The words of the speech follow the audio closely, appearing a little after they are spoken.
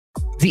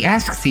The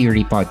Ask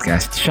Theory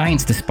podcast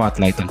shines the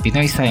spotlight on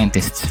Pinoy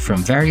scientists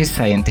from various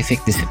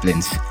scientific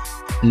disciplines.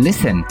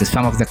 Listen to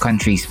some of the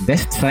country's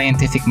best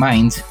scientific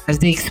minds as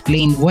they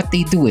explain what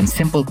they do in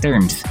simple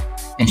terms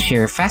and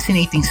share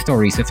fascinating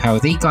stories of how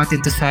they got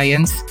into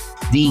science,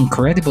 the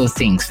incredible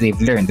things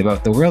they've learned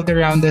about the world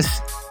around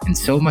us, and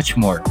so much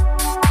more.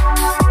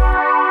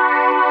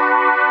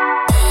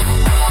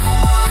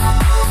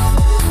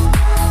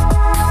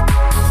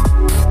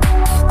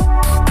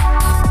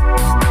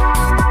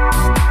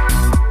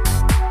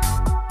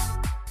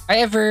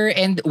 Hi, Ever,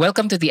 and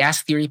welcome to the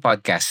Ask Theory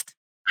podcast.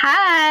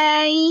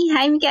 Hi!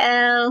 Hi,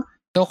 Mikael.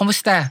 So,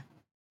 kumusta?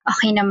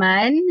 Okay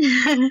naman.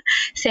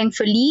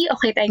 Thankfully,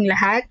 okay tayong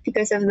lahat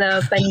because of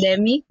the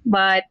pandemic.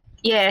 But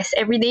yes,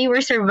 every day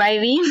we're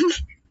surviving.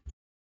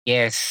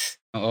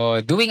 Yes. Oo,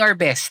 doing our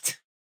best.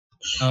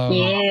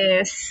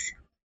 Yes.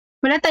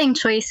 Wala tayong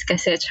choice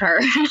kasi,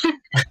 Char.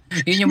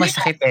 Yun yung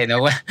masakit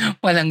no?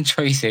 Walang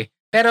choice eh.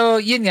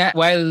 Pero yun nga,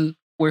 while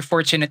we're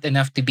fortunate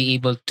enough to be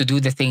able to do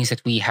the things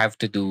that we have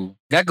to do,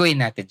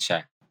 gagawin natin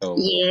siya. So,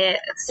 Yes.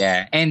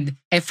 yeah. And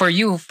for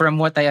you, from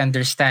what I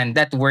understand,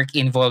 that work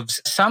involves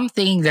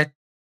something that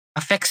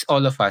affects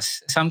all of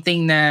us.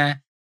 Something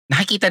na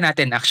nakikita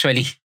natin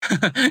actually.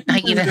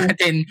 Nakikita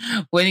natin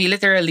when we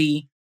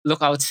literally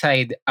look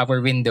outside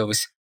our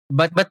windows.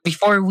 But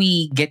before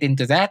we get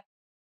into that,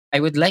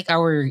 I would like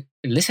our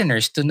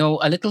listeners to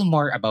know a little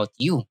more about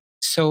you.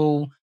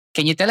 So,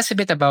 can you tell us a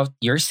bit about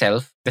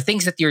yourself, the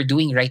things that you're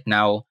doing right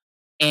now,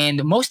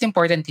 and most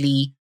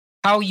importantly,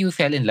 how you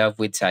fell in love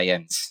with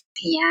science?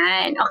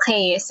 Yan.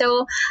 Okay.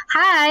 So,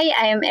 hi,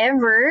 I'm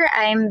Ever.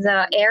 I'm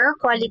the Air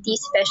Quality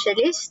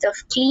Specialist of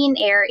Clean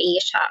Air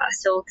Asia.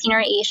 So, Clean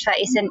Air Asia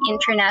is an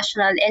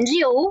international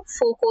NGO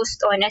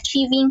focused on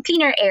achieving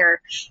cleaner air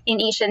in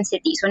Asian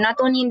cities. So, not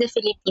only in the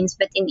Philippines,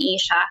 but in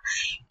Asia.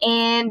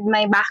 And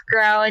my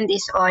background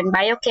is on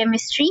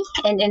biochemistry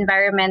and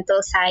environmental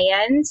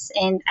science.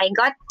 And I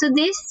got to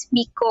this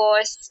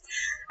because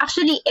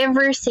actually,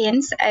 ever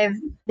since, I've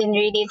been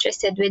really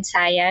interested with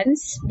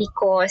science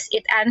because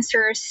it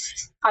answers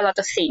a lot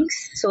of things.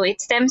 So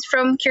it stems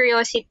from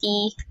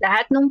curiosity.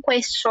 Lahat ng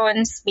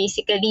questions,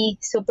 basically,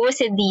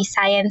 supposedly,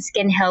 science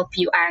can help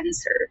you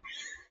answer.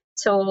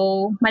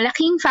 So,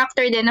 malaking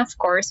factor then, of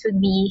course,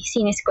 would be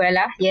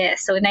sineskwela.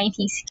 Yes, so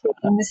 90s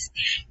kids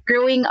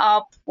growing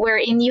up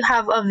wherein you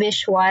have a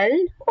visual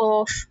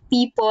of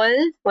people,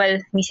 well,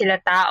 hindi sila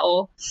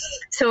tao.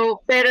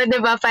 So, pero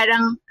diba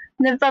parang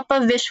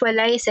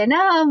nagpapa-visualize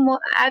na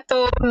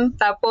atom,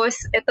 tapos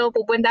ito,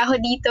 pupunta ako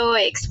dito,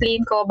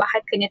 explain ko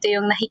bakit ganito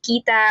yung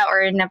nakikita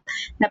or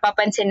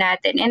napapansin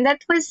natin. And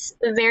that was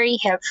very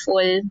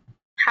helpful,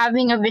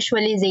 having a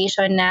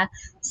visualization na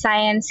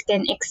science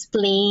can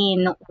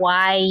explain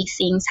why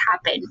things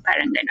happen,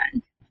 parang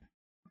ganon.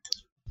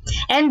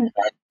 And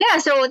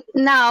yeah, so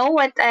now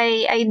what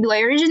I do,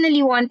 I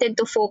originally wanted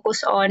to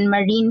focus on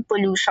marine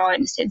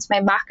pollution since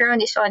my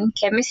background is on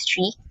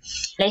chemistry,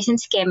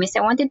 licensed chemist.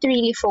 I wanted to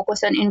really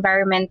focus on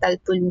environmental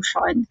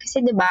pollution.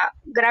 Kasi diba,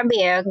 grabe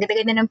ang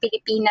ganda-ganda ng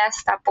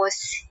Pilipinas, tapos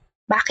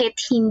bakit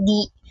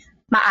hindi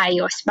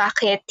maayos?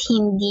 Bakit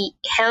hindi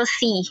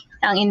healthy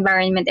ang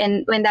environment?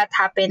 And when that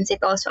happens,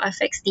 it also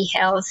affects the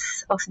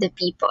health of the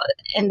people.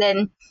 And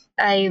then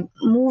I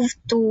moved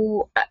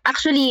to,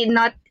 actually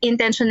not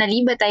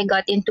intentionally, but I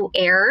got into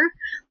air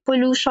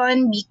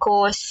pollution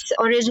because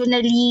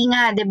originally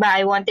nga, diba,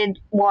 I wanted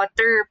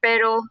water.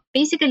 Pero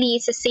basically,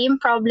 it's the same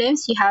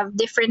problems. You have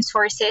different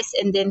sources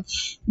and then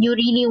you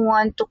really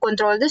want to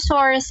control the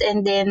source.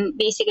 And then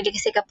basically,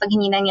 kasi kapag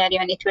hindi nangyari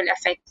yun, it will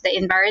affect the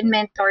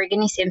environment,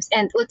 organisms,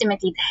 and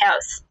ultimately the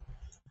health.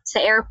 Sa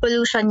air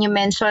pollution you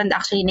mentioned,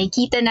 actually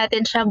nakikita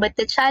natin siya, but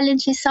the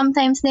challenge is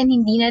sometimes din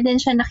hindi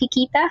natin siya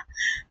nakikita.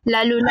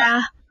 Lalo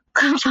na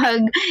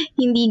kapag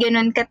hindi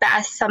ganun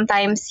kataas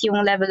sometimes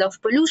yung level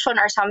of pollution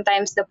or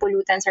sometimes the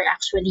pollutants are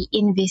actually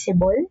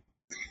invisible.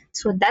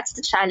 So that's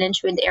the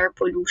challenge with air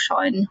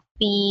pollution.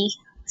 We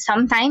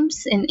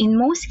sometimes, in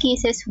most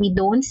cases, we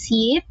don't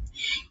see it.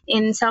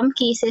 In some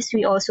cases,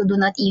 we also do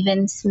not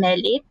even smell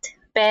it.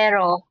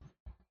 Pero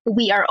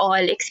we are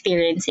all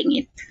experiencing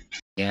it.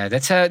 Yeah,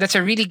 that's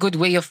a really good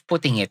way of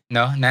putting it,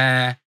 no?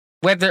 Na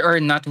whether or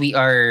not we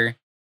are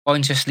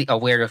consciously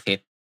aware of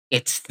it,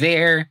 it's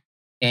there,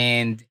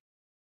 and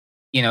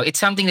it's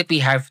something that we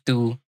have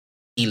to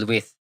deal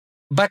with.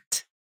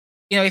 But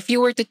if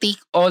you were to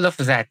take all of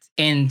that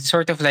and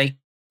sort of like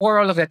pour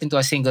all of that into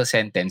a single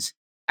sentence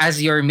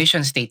as your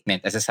mission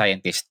statement as a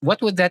scientist,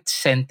 what would that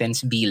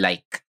sentence be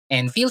like?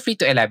 And feel free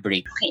to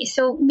elaborate. Okay,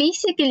 so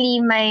basically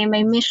my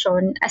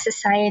mission as a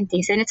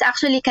scientist, and it's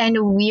actually kind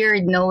of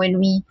weird, no, when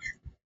we,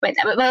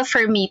 well,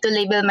 for me to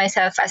label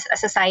myself as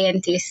a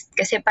scientist,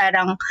 kasi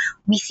parang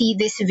we see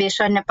this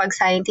vision na pag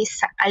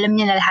scientist, alam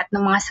niya na lahat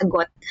ng mga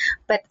sagot.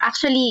 But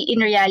actually,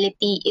 in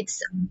reality,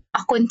 it's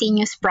a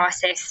continuous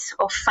process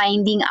of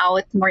finding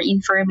out more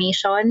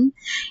information.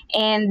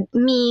 And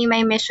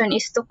my mission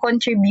is to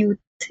contribute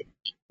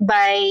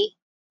by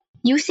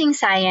using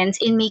science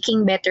in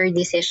making better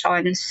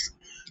decisions.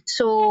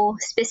 So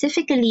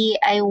specifically,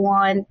 I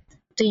want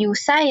to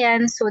use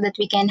science so that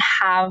we can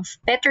have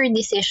better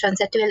decisions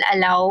that will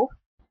allow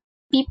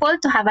people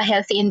to have a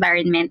healthy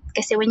environment.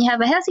 Kasi when you have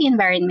a healthy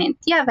environment,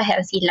 you have a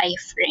healthy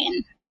life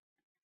rin.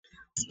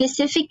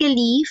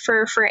 Specifically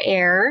for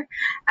air,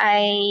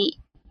 I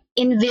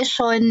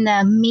envision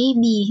na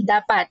maybe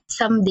dapat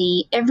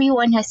someday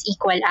everyone has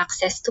equal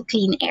access to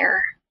clean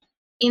air.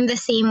 In the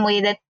same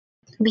way that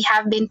we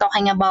have been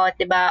talking about,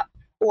 diba,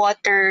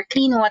 water,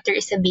 clean water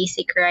is a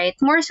basic right.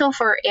 More so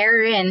for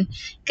air rin.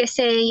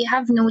 Kasi you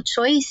have no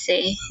choice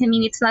eh. I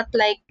mean, it's not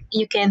like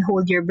you can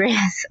hold your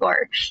breath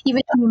or even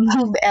if you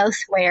move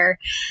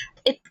elsewhere.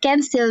 It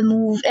can still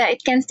move,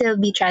 it can still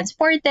be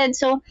transported.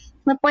 So,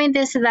 the point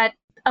is that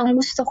ang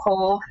gusto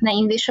ko,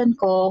 na-envision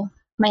ko,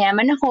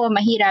 mayaman ako,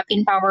 mahirap,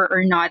 in power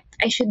or not,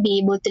 I should be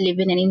able to live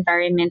in an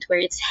environment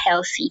where it's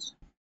healthy.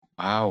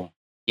 Wow.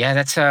 Yeah,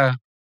 that's a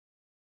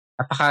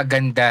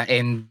napakaganda,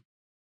 and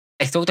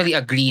I totally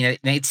agree na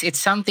it's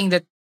something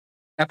that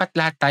dapat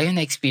lahat tayo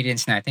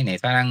na-experience natin eh.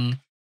 Parang,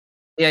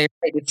 yeah,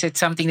 you're right. It's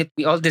something that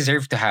we all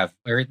deserve to have,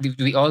 or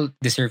we all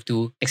deserve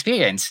to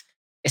experience.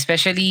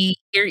 Especially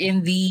here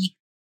in the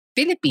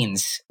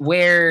Philippines,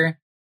 where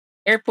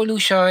air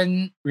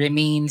pollution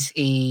remains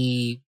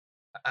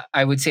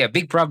I would say, a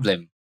big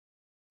problem.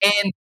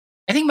 And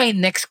I think my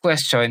next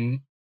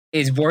question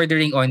is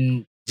bordering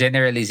on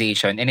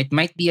generalization, and it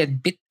might be a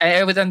bit,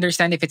 I would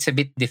understand if it's a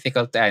bit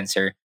difficult to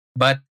answer,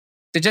 but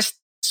to just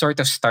sort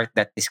of start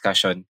that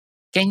discussion,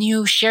 can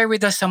you share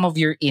with us some of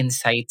your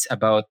insights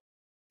about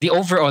the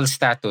overall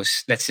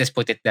status, let's just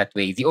put it that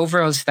way, the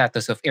overall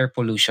status of air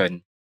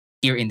pollution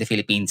here in the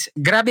Philippines?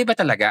 Grabe ba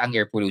talaga ang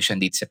air pollution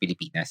dito sa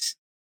Pilipinas?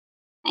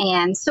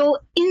 Ayan.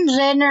 So, in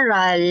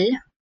general,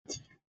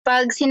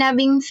 pag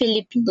sinabing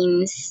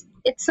Philippines,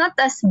 it's not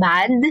as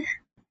bad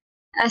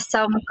as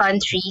some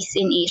countries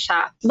in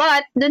Asia.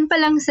 But, dun pa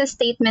lang sa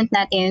statement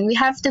natin, we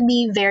have to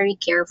be very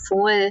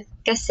careful.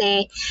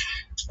 Kasi,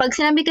 pag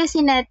sinabi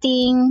kasi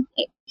nating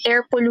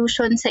air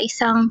pollution sa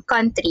isang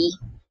country,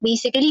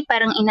 basically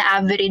parang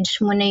ina-average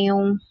mo na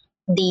yung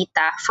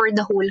data for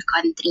the whole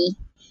country.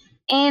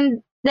 And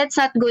that's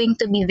not going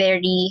to be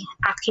very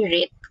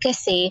accurate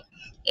kasi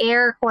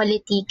air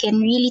quality can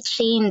really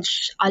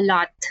change a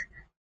lot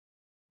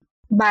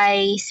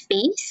by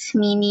space,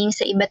 meaning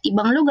sa iba't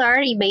ibang lugar,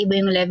 iba-iba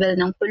yung level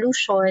ng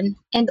pollution,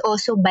 and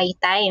also by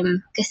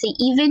time. Kasi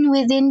even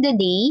within the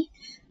day,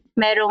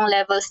 merong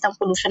levels ng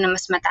pollution na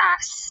mas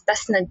mataas.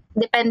 Tapos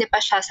depende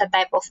pa siya sa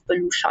type of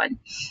pollution.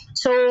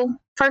 So,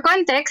 for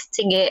context,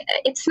 sige,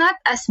 it's not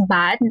as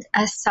bad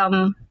as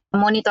some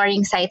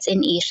monitoring sites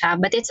in Asia,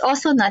 but it's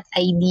also not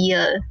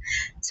ideal.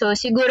 So,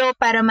 siguro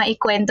para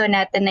maikwento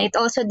natin na it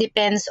also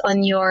depends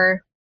on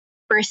your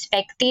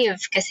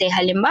perspective. Kasi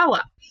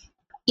halimbawa,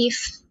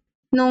 if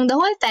nung the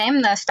whole time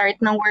na start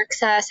ng work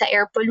sa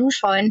air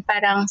pollution,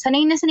 parang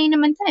sanay na sanay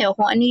naman tayo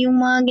kung ano yung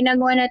mga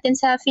ginagawa natin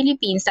sa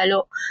Philippines.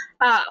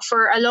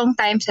 For a long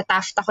time sa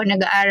Taft ako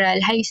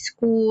nag-aaral, high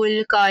school,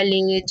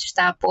 college,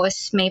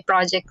 tapos may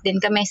project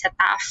din kami sa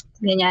Taft.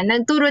 Ganyan.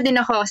 Nagturo din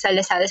ako sa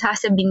Lasal,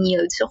 sa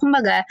Binilde. So,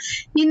 kumbaga,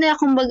 yun na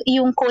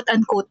yung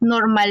quote-unquote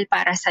normal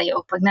para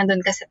sa'yo. Pag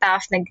nandun ka sa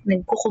Taft,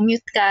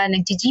 nagko-commute ka,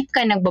 nag-jeep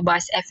ka,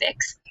 nagbabas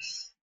FX.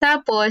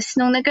 Tapos,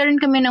 nung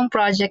nagkaroon kami ng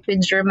project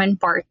with German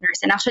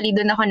partners, and actually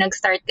doon ako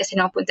nag-start kasi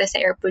napunta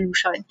sa air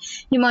pollution,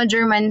 yung mga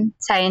German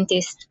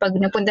scientists, pag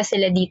napunta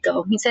sila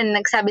dito, minsan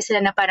nagsabi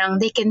sila na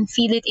parang they can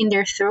feel it in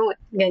their throat,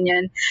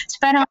 ganyan.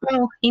 So parang,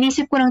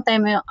 inisip ko ng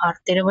time yung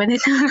arte naman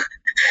ito.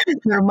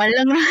 Normal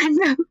lang naman.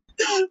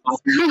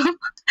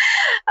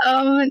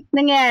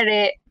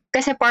 Nangyari,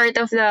 kasi part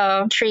of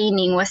the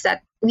training was that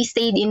we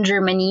stayed in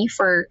Germany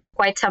for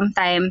quite some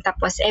time.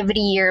 Tapos every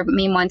year,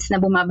 may months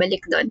na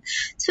bumabalik doon.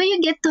 So you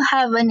get to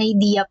have an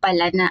idea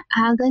pala na,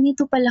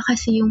 ganito pala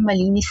kasi yung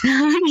malinis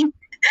namin.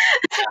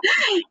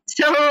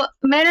 So,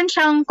 meron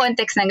siyang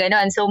context na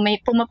gano'n. So, may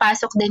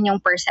pumapasok din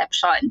yung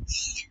perception.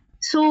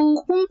 So,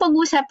 kung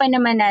pag-usapan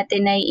naman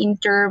natin ay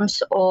in terms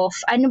of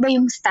ano ba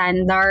yung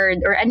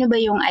standard or ano ba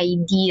yung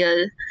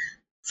ideal,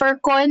 for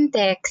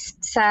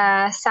context,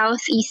 sa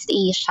Southeast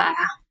Asia,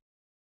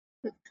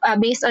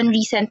 based on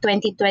recent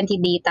 2020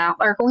 data,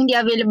 or kung hindi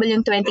available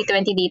yung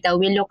 2020 data,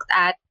 we looked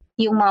at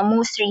yung mga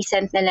most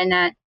recent nila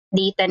na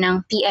data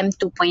ng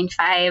PM2.5.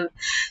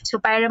 So,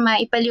 para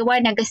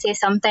maipaliwanag kasi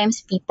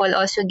sometimes people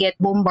also get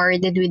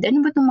bombarded with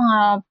ano ba itong mga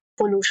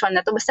pollution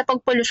na to. Basta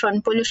pag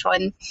pollution,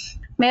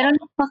 meron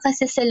pa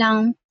kasi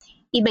silang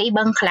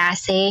iba-ibang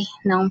klase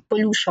ng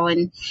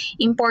pollution.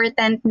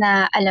 Important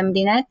na alam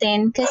din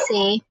natin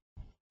kasi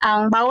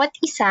ang bawat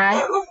isa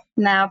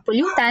na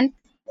pollutant,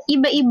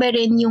 iba-iba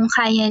rin yung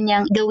kaya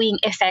niyang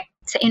gawing effect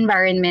sa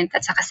environment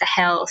at saka sa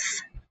health.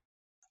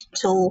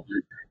 So,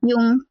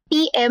 yung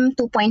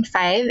PM2.5,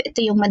 ito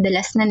yung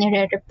madalas na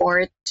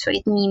nire-report. So,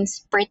 it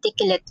means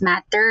particulate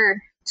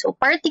matter. So,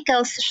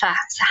 particles siya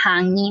sa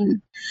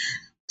hangin.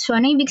 So,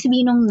 ano ibig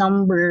sabihin ng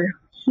number?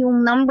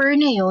 Yung number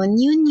na yun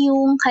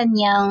yung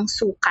kanyang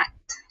sukat.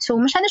 So,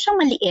 masyado siyang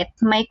maliit.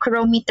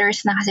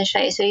 Micrometers na kasi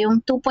siya. So,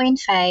 yung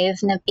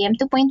 2.5 na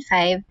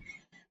PM2.5,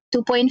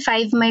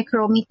 2.5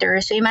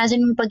 micrometer. So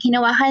imagine mo pag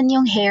hinawakan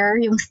yung hair,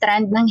 yung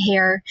strand ng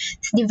hair,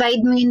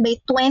 divide mo yun by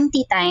 20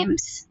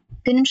 times.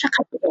 Ganun siya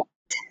kaliit.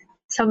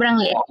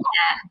 Sobrang liit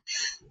na.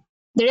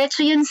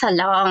 Diretso yun sa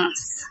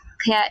lungs.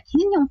 Kaya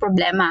yun yung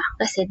problema.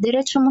 Kasi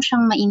diretso mo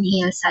siyang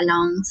ma-inhale sa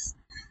lungs.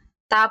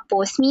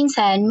 Tapos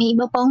minsan may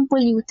iba pang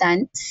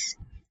pollutants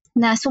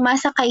na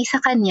sumasakay sa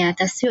kanya.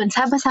 Tapos yun,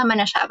 sama-sama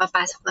na siya,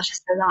 papasok na siya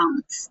sa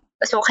lungs.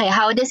 So, okay,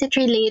 how does it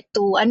relate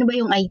to ano ba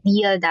yung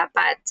ideal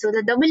dapat? So,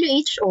 the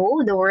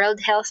WHO, the World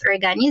Health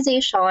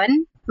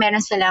Organization,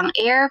 meron silang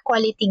air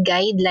quality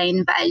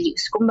guideline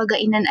values.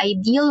 Kumbaga, in an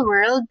ideal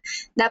world,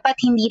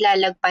 dapat hindi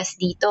lalagpas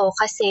dito.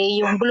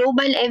 Kasi yung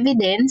global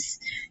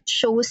evidence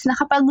shows na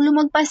kapag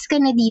lumagpas ka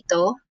na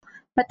dito,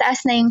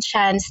 mataas na yung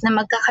chance na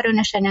magkakaroon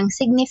na siya ng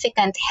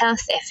significant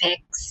health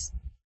effects.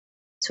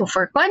 So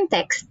for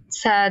context,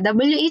 sa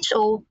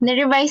WHO,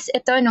 nirevise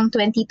ito noong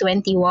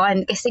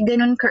 2021 kasi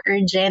ganun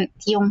ka-urgent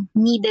yung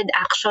needed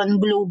action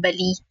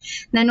globally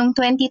na noong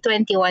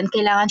 2021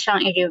 kailangan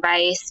siyang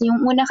i-revise.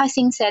 Yung una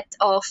kasing set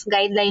of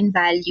guideline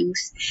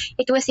values,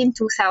 it was in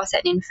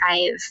 2005.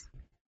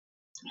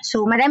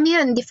 So marami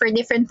yun for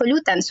different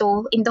pollutants.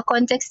 So in the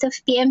context of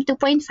PM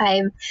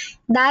 2.5,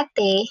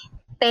 dati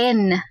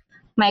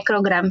 10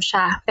 microgram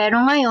siya. Pero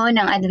ngayon,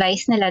 ang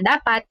advice nila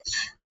dapat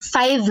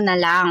 5 na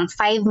lang,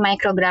 5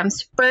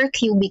 micrograms per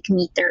cubic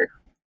meter.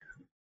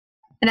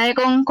 Dahil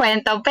kong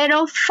kwento,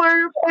 pero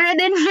para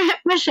din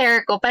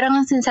ma-share ko,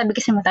 parang sinasabi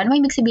kasi mo, ano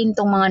ibig sabihin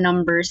itong mga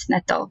numbers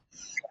na to?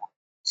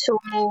 So,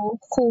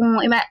 kung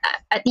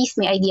at least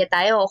may idea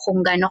tayo kung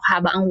gaano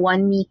kahaba ang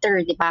 1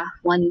 meter, di ba?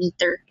 1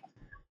 meter.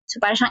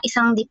 So, parang siyang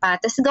isang dipa.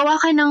 Tapos gawa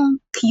ka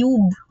ng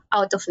cube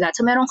out of that.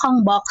 So, meron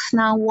kang box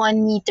na 1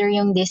 meter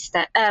yung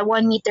 1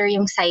 meter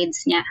yung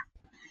sides niya.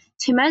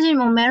 So imagine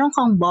mo, meron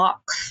kang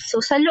box.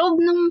 So sa loob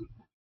ng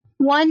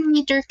 1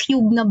 meter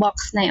cube na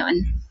box na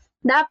yon,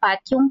 dapat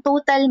yung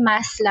total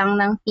mass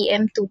lang ng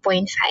PM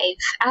 2.5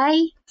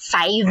 ay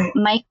 5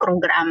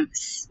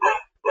 micrograms.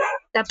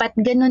 Dapat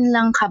ganun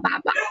lang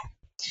kababa.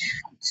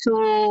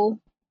 So,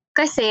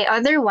 kasi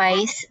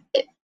otherwise,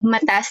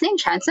 mataas na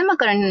yung chance na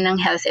magkaroon ng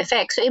health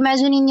effects. So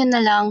imagine niyo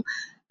na lang,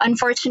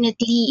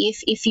 unfortunately,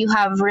 if you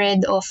have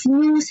read of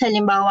news,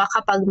 halimbawa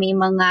kapag may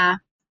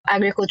mga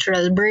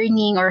agricultural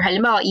burning or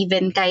halimbawa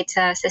even kahit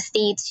sa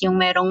states yung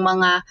merong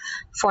mga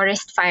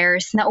forest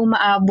fires na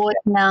umaabot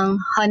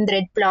ng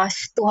 100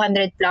 plus,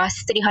 200 plus,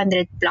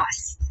 300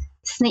 plus.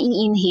 Tapos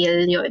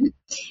na-inhale yun.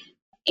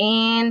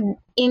 And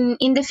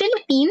in the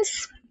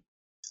Philippines,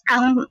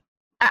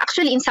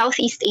 actually in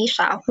Southeast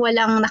Asia,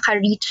 walang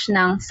naka-reach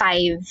ng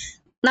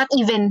 5, not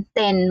even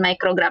 10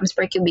 micrograms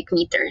per cubic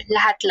meter.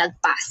 Lahat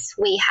lagpas,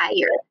 way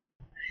higher.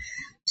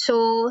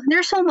 So,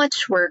 there's so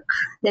much work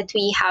that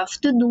we have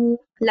to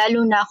do,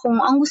 lalo na kung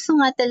ang gusto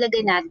nga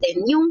talaga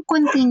natin, yung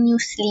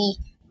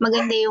continuously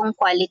maganda yung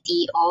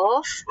quality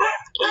of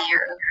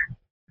air.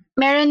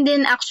 Meron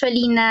din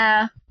actually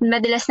na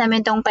madalas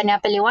namin itong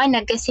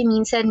panapaliwanag kasi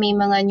minsan may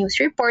mga news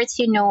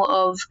reports,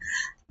 of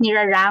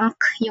nirarank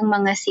yung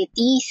mga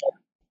cities.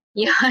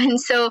 Yun.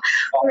 So,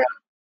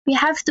 we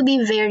have to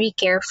be very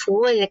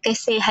careful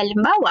kasi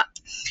halimbawa,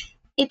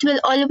 it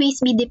will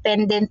always be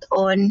dependent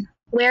on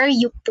where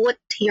you put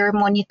your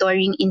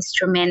monitoring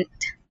instrument.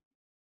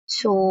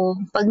 So,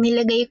 pag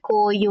nilagay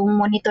ko yung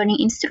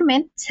monitoring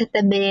instrument sa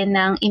tabi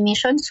ng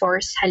emission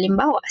source,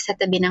 halimbawa sa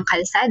tabi ng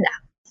kalsada,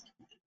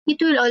 it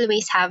will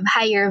always have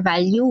higher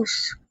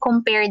values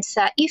compared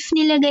sa if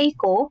nilagay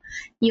ko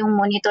yung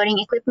monitoring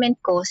equipment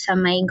ko sa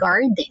may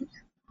garden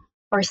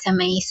or sa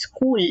may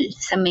school,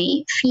 sa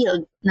may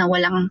field na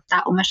walang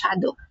tao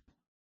masyado.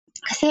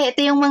 Kasi ito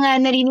yung mga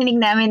narinig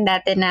namin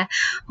dati na,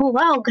 oh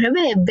wow,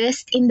 grabe,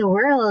 best in the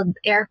world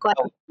air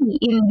quality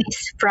in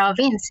this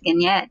province,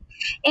 ganyan.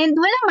 And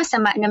walang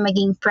masama na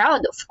maging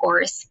proud, of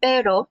course,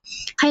 pero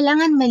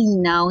kailangan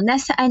malinaw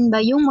nasaan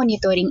ba yung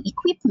monitoring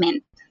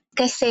equipment.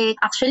 Kasi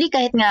actually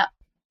kahit nga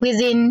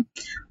within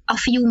a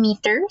few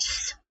meters,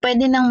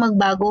 pwede nang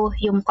magbago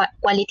yung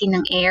quality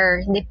ng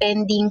air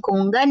depending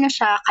kung gaano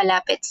siya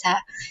kalapit sa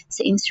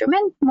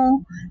instrument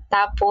mo.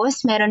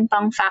 Tapos meron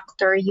pang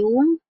factor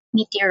yung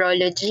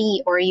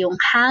meteorology or yung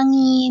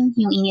hangin,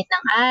 yung init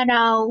ng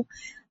araw,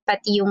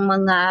 pati yung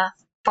mga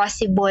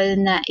possible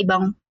na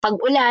ibang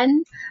pag-ulan,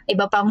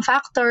 iba pang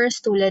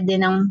factors tulad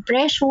din ng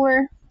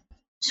pressure.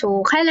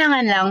 So,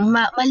 kailangan lang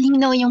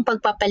malinaw yung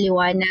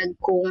pagpapaliwanag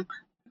kung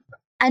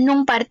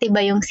anong parte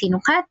ba yung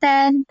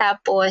sinukatan,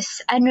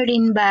 tapos ano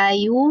rin ba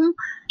yung,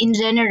 in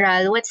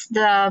general, what's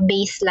the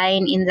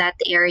baseline in that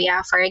area.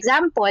 For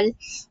example,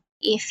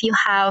 if you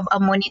have a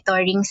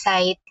monitoring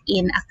site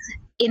in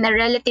a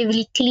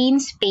relatively clean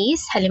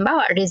space,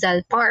 halimbawa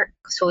Rizal Park.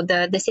 So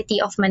the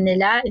city of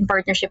Manila, in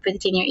partnership with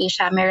Clean Air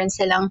Asia, meron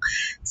silang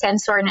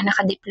sensor na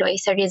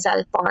nakadeploy sa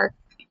Rizal Park.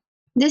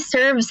 This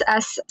serves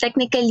as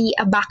technically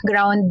a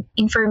background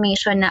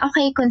information na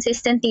okay,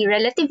 consistently,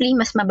 relatively,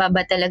 mas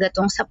mababa talaga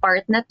tong sa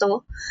part na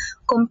to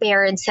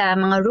compared sa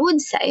mga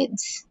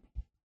roadsides.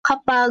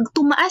 kapag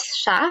tumaas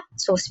siya,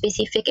 so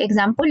specific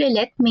example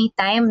ulit, may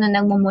time na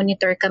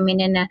nagmo-monitor kami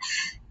na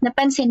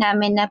napansin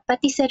namin na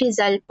pati sa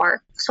Rizal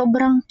Park,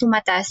 sobrang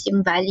tumataas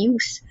yung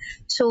values.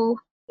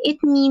 So, it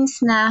means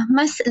na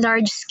mas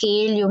large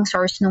scale yung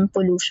source ng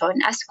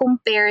pollution as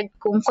compared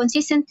kung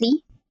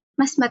consistently,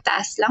 mas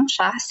mataas lang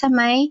siya sa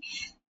may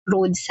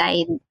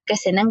roadside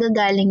kasi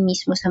nanggagaling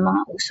mismo sa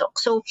mga usok.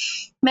 So,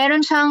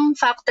 meron siyang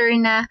factor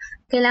na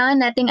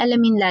kailangan nating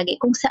alamin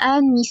lagi kung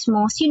saan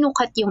mismo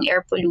sinukat yung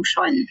air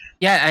pollution.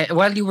 Yeah,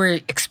 while you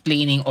were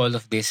explaining all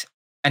of this,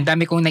 ang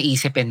dami kong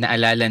naisip and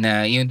naalala na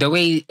yung the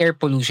way air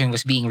pollution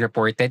was being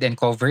reported and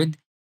covered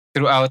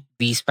throughout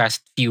these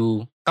past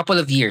couple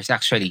of years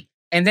actually.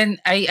 And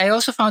then I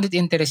also found it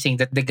interesting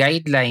that the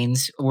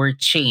guidelines were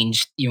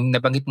changed, yung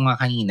nabanggit mo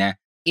nga kanina,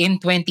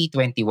 in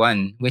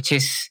 2021, which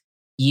is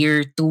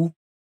year 2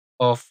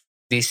 of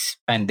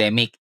this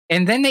pandemic.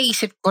 And then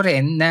naisip ko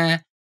rin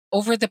na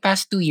over the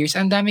past 2 years,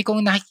 ang dami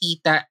kong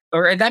nakikita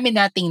or ang dami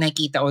nating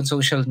nakikita on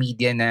social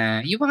media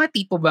na yung mga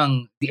tipo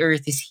bang the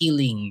earth is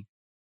healing.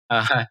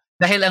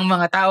 Dahil ang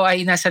mga tao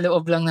ay nasa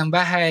loob lang ng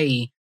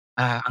bahay.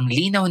 Ang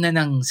linaw na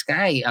ng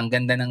sky, ang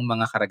ganda ng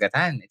mga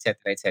karagatan,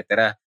 etc. etc.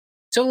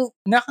 So,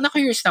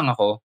 na-curious lang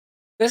ako.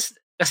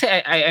 Kasi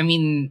I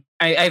mean,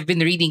 I've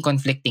been reading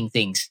conflicting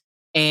things.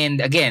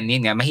 And again,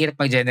 yun nga, mahirap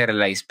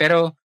mag-generalize.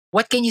 Pero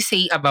what can you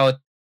say about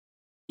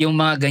yung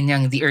mga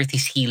ganyang the earth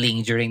is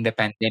healing during the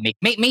pandemic?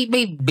 May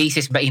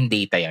basis ba in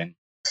data yan?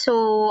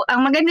 So,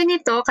 ang maganda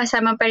nito,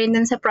 kasama pa rin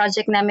dun sa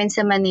project namin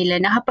sa Manila,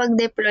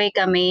 nakapag-deploy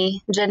kami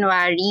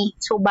January.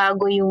 So,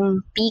 bago yung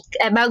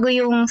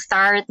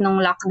start ng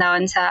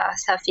lockdown sa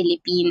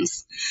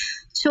Philippines.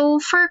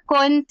 So, for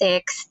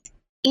context,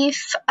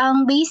 if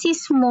ang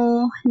basis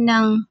mo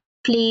ng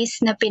place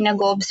na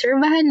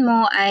pinag-oobserbahan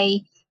mo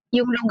ay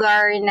yung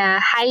lugar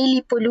na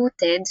highly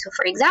polluted, so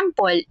for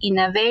example, in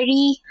a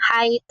very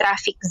high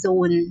traffic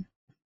zone,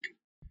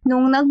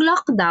 nung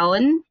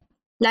nag-lockdown,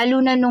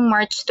 lalo na nung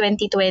March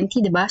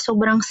 2020, di ba?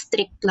 Sobrang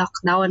strict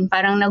lockdown.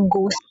 Parang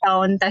nag-ghost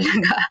town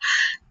talaga.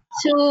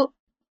 So,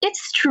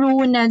 it's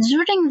true na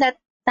during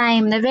that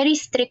time na very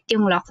strict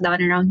yung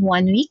lockdown, around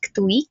 1 week,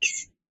 2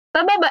 weeks,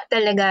 pababa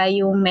talaga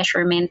yung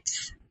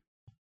measurements.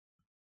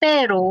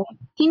 Pero,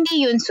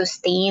 hindi yun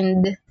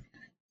sustained.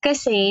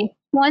 Kasi,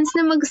 once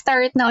na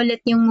mag-start na ulit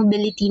yung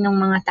mobility ng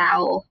mga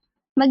tao,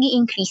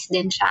 mag-i-increase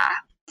din siya.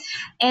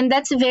 And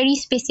that's very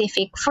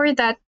specific for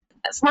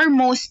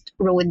most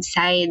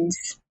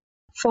roadsides.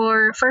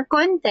 For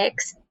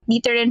context,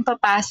 dito rin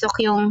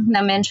papasok yung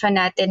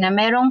na-mention natin na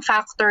merong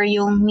factor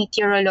yung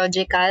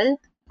meteorological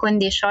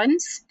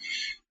conditions.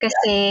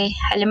 Kasi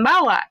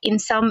halimbawa, in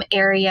some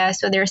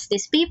areas, so there's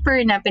this paper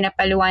na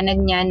pinapaliwanag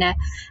niya na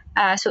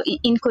so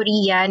in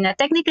Korea na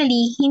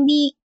technically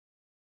hindi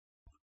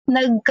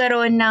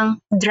nagkaroon ng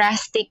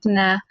drastic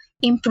na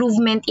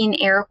improvement in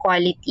air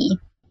quality.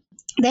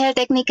 Dahil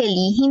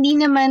technically, hindi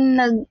naman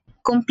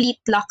nag-complete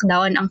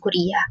lockdown ang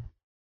Korea.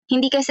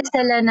 Hindi kasi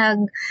sila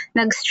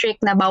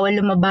nag-strict na bawal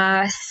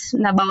lumabas,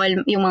 na bawal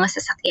yung mga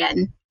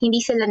sasakyan.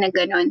 Hindi sila na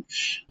ganun.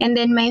 And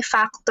then may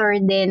factor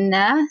din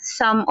na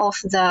some of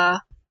the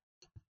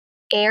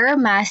air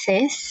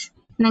masses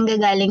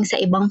nanggagaling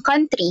sa ibang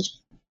country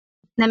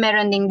na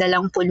meron ding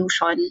dalang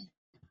pollution.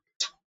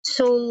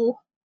 So,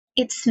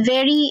 it's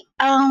very,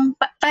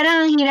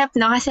 parang hirap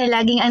no kasi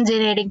laging ang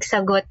generic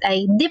sagot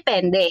ay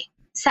depende.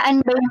 Saan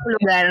ba yung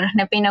lugar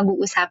na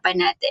pinag-uusapan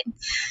natin?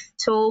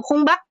 So,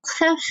 kung back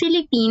sa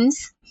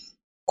Philippines,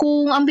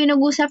 kung ang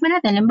pinag-uusapan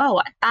natin,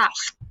 halimbawa,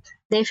 Taft,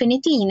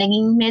 definitely,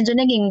 medyo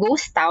naging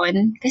ghost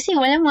town kasi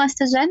walang mga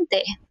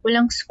estudyante,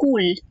 walang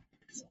school.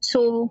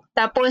 So,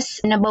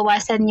 tapos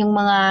nabawasan yung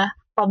mga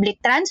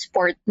public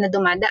transport na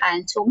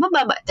dumadaan. So,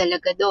 mababa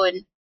talaga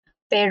doon.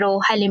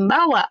 Pero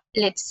halimbawa,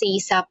 let's say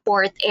sa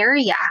port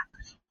area,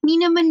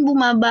 hindi naman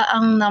bumaba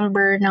ang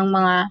number ng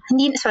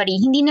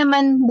hindi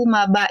naman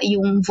bumaba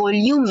yung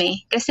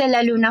volume kasi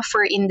lalo na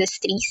for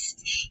industries.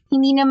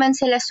 Hindi naman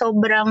sila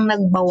sobrang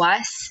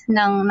nagbawas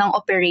ng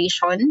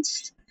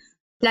operations.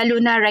 Lalo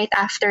na right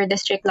after the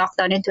strict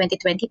lockdown in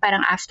 2020,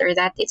 parang after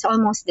that, it's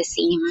almost the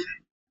same.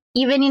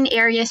 Even in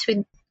areas with,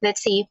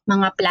 let's say,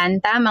 mga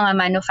planta, mga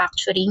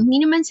manufacturing,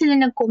 hindi naman sila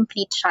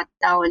nag-complete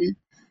shutdown.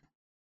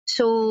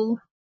 So,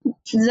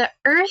 the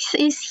earth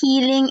is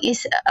healing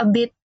is a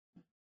bit,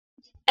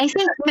 I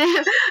think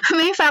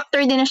may factor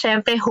din na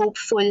syempre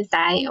hopeful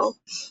tayo.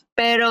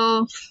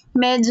 Pero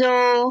medyo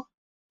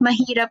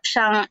mahirap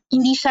siyang,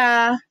 hindi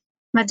siya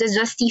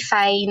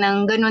ma-justify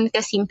ng ganun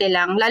kasimple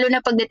lang. Lalo na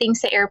pagdating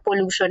sa air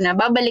pollution na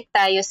babalik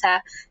tayo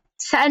sa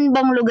saan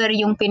bang lugar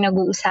yung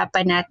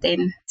pinag-uusapan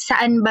natin?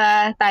 Saan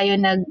ba tayo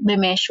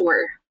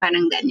nag-measure?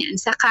 Parang ganyan.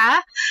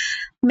 Saka,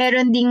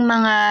 meron ding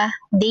mga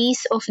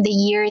days of the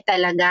year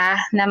talaga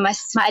na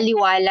mas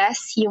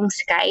maaliwalas yung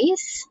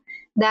skies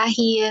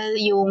dahil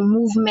yung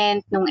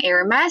movement ng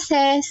air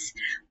masses,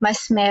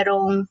 mas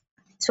merong,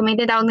 so may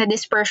tinatawag na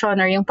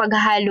dispersion or yung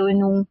paghahalo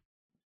ng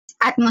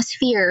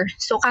atmosphere.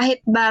 So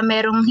kahit ba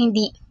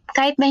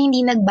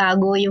hindi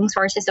nagbago yung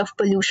sources of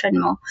pollution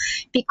mo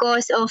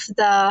because of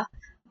the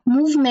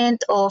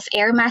movement of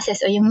air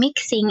masses o yung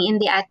mixing in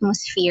the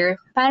atmosphere,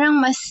 parang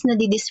mas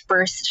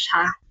nadidisperse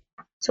siya.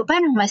 So,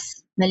 parang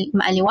mas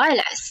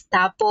maaliwalas.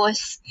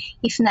 Tapos,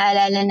 if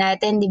naalala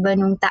natin, di ba,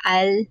 nung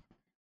Taal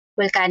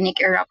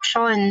volcanic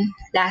eruption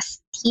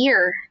last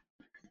year,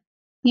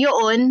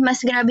 yun,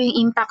 mas grabe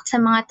yung impact sa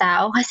mga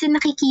tao kasi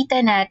nakikita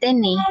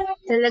natin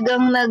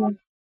talagang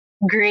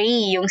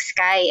nag-gray yung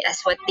sky as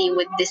what they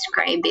would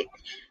describe it.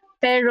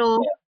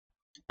 Pero,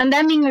 ang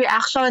daming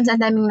reactions, ang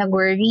daming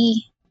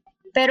nag-worry.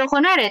 Pero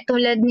kunwari,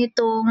 tulad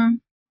nitong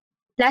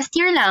last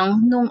year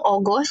lang, nung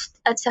August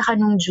at saka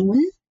nung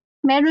June,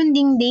 meron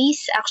ding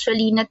days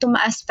actually na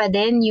tumaas pa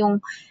din yung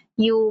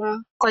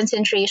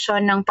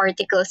concentration ng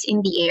particles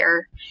in the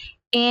air.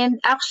 And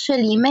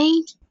actually,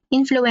 may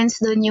influence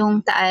doon yung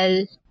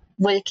Taal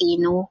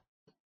volcano,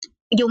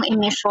 yung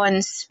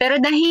emissions. Pero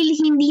dahil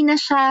hindi na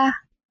siya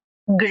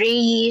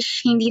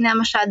grayish, hindi na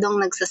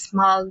masyadong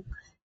nagsasmog,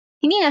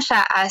 hindi na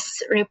siya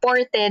as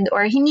reported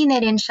or hindi na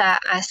rin siya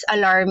as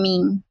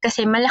alarming.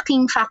 Kasi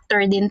malaking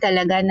factor din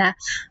talaga na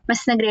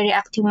mas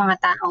nagre-react yung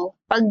mga tao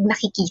pag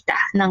nakikita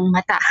ng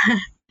mata.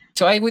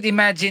 So I would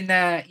imagine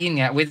na yun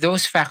nga, with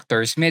those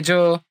factors,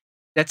 medyo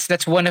that's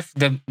one of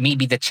the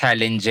maybe the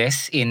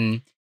challenges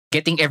in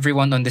getting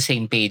everyone on the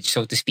same page,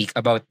 so to speak,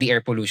 about the air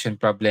pollution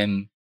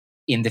problem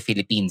in the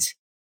Philippines.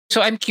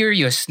 So I'm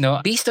curious, no,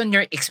 based on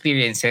your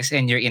experiences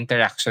and your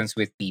interactions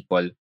with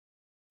people,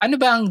 ano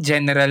ba ang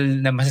general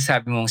na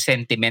masasabi mong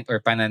sentiment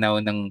or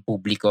pananaw ng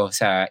publiko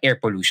sa air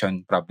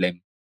pollution problem?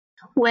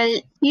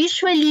 Well,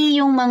 usually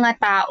yung mga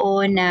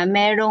tao na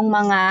merong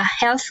mga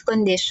health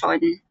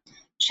condition,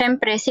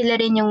 syempre sila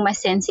rin yung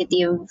mas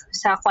sensitive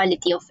sa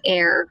quality of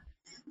air.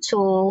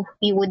 So,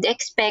 we would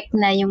expect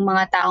na yung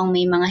mga taong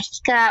may mga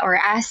hika or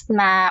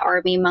asthma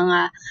or may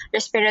mga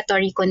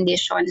respiratory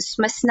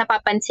conditions, mas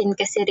napapansin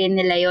kasi rin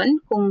nila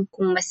yon kung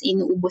mas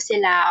inuubo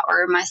sila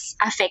or mas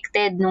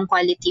affected ng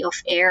quality of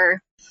air.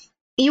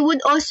 You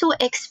would also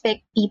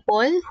expect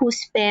people who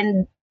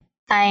spend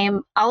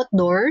time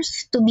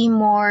outdoors to be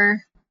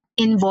more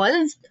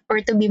involved or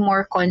to be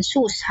more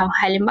conscious.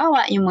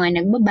 Halimbawa, yung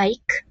mga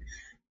nagbabike,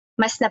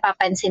 mas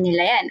napapansin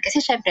nila yan.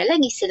 Kasi syempre,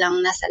 lagi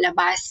silang nasa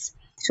labas.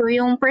 So,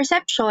 yung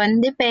perception,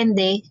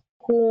 depende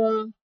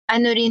kung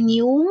ano rin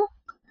yung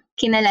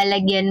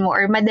kinalalagyan mo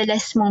or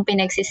madalas mong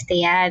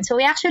pinagsistayan. So,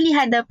 we actually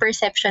had a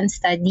perception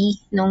study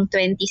noong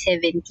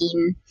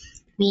 2017.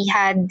 We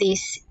had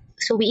this,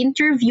 so we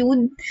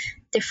interviewed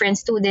different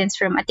students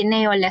from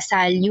Ateneo,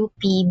 LaSalle,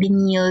 UP,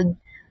 Benilde,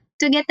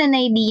 to get an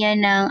idea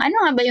ng ano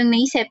nga ba yung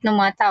naisip ng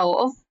mga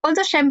tao.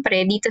 Although,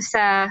 syempre, dito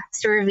sa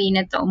survey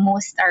na to,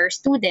 most are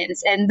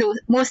students and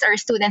most are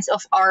students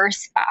of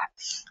ours pa.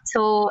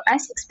 So,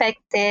 as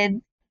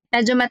expected,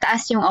 medyo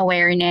mataas yung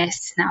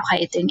awareness na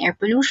okay, ito yung air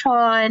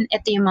pollution,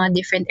 ito yung mga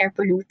different air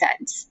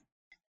pollutants.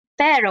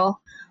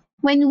 Pero,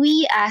 when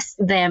we ask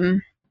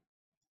them,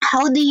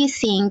 how do you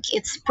think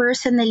it's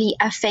personally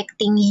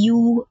affecting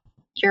you,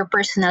 your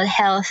personal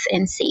health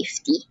and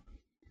safety?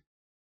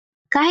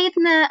 Kahit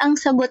na ang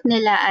sagot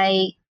nila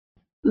ay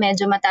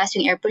medyo mataas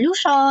yung air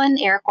pollution,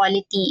 air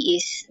quality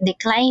is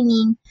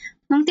declining,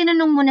 nung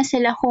tinanong mo na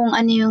sila kung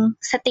ano yung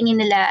sa tingin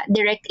nila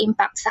direct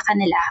impact sa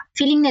kanila,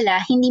 feeling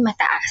nila hindi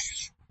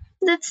mataas.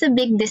 That's a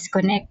big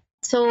disconnect.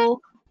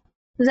 So,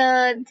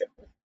 the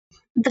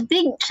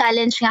big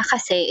challenge nga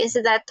kasi is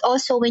that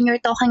also when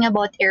you're talking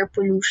about air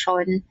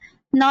pollution,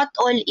 not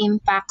all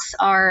impacts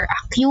are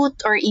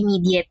acute or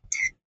immediate.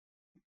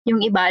 Yung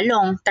iba,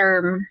 long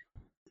term.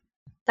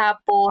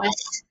 Tapos,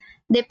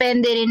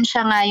 depende rin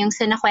siya nga yung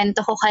sa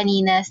nakwento ko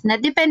kanina na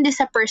depende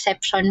sa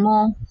perception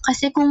mo.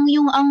 Kasi kung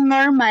yung ang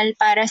normal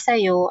para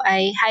sa'yo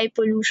ay high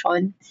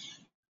pollution,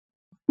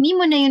 hindi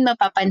mo na yun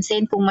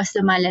mapapansin kung mas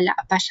lumalala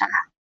pa siya.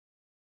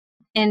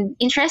 And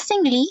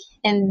interestingly,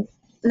 and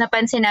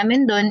napansin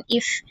namin doon,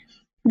 if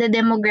the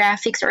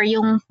demographics or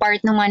yung part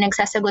ng mga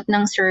nagsasagot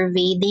ng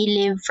survey, they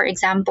live, for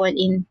example,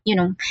 in,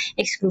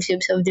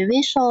 exclusive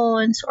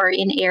subdivisions or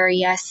in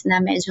areas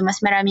na medyo mas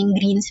maraming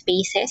green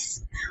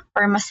spaces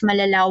or mas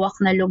malalawak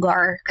na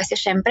lugar. Kasi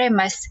syempre,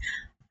 mas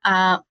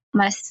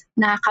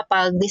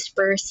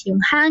nakakapag-disperse yung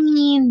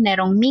hangin,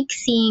 merong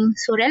mixing.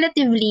 So,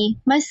 relatively,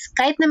 mas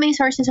kahit na may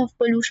sources of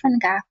pollution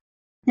ka,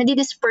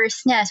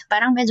 nadi-disperse niya. So,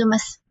 parang medyo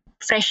mas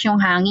fresh yung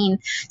hangin.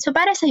 So,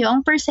 para sa'yo,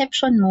 ang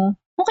perception mo,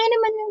 okay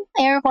naman yung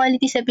air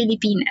quality sa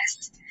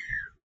Pilipinas.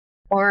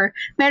 Or,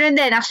 meron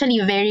din,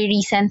 actually, very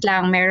recent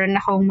lang, meron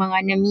akong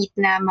mga na-meet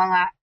na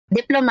mga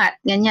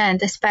diplomat, ganyan.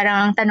 Tapos parang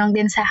ang tanong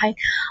din sa akin,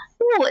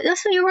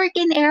 so you work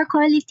in air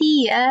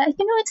quality.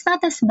 It's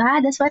not as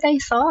bad as what I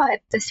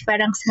thought. Tapos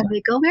parang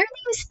sabi ko, where do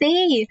you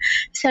stay?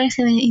 Tapos parang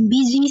sabi niya, in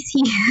BGC.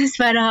 Tapos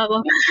parang ako,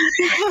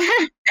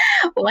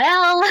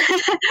 well,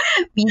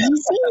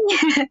 BGC.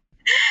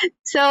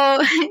 So,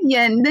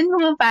 yan, dun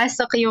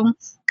pumapasok yung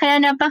kaya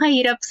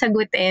napakahirap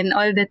sagutin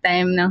all the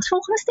time ng,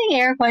 so, kamusta yung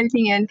air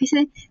quality yan?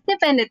 Kasi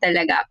depende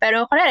talaga.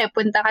 Pero, kunwari,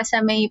 punta ka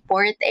sa may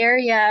port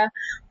area,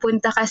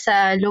 punta ka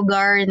sa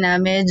lugar na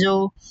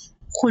medyo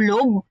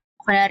kulob,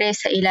 kunwari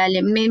sa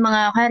ilalim, may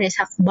mga, kunwari,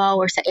 sa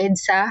Cubao or sa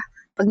EDSA,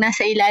 pag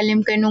nasa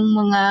ilalim ka nung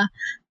mga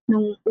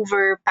nung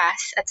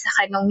overpass at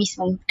saka nung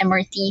mismong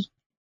MRT,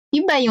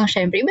 iba yung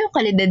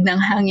kalidad ng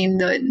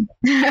hangin doon.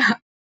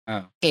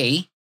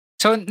 Okay.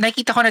 So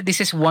nakita ko na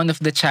this is one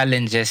of the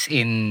challenges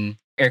in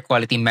air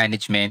quality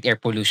management, air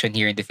pollution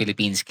here in the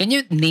Philippines. Can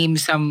you name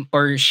some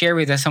or share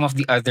with us some of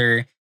the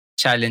other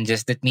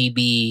challenges that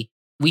maybe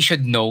we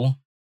should know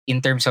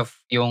in terms of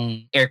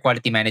yung air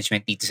quality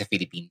management dito sa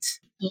Philippines?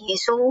 Okay,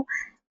 so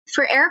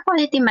for air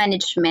quality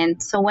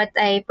management, so what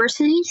I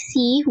personally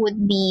see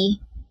would be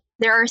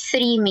there are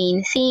three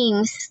main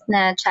things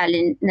na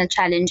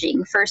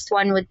challenging. First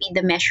one would be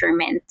the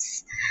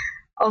measurements.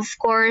 Of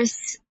course,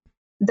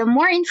 the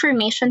more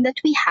information that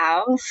we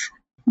have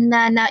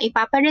na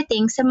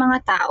ipaparating sa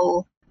mga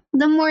tao,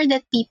 the more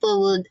that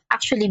people would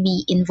actually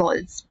be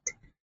involved.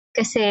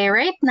 Kasi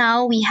right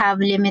now, we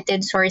have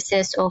limited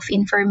sources of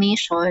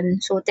information.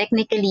 So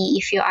technically,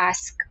 if you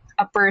ask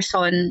a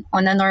person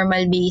on a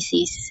normal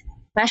basis,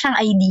 wala siyang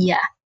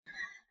idea.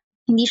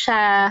 Hindi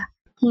siya,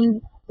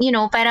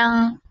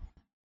 parang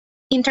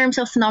in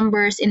terms of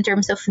numbers, in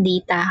terms of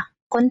data,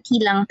 konti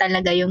lang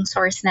talaga yung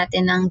source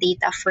natin ng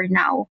data for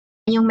now.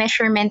 Yung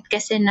measurement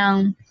kasi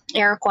ng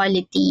air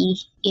quality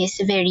is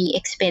very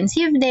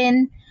expensive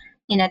din.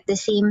 And at the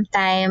same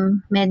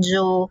time,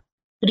 medyo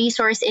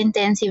resource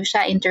intensive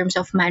siya in terms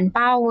of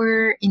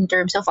manpower, in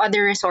terms of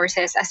other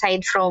resources.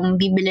 Aside from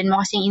bibilin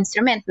mo kasing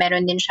instrument,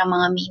 meron din siya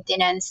mga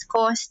maintenance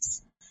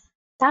costs.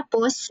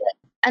 Tapos,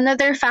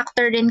 another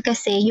factor din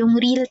kasi yung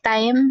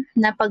real-time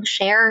na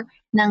pag-share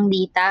ng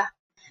data.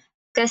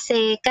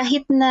 Kasi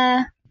kahit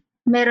na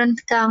meron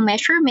kang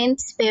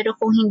measurements, pero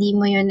kung hindi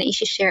mo yun na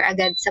i-share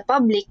agad sa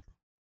public,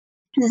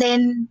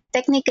 then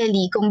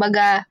technically,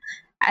 kumbaga,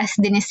 as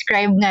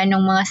dinescribe nga ng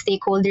mga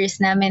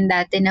stakeholders namin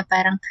dati na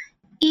parang,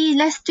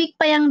 last week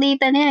pa yung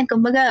data na yan,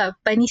 kumbaga,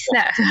 panis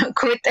na,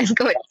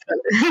 quote-unquote.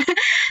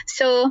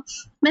 So,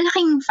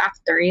 malaking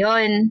factor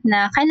yon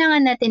na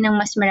kailangan natin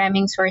ng mas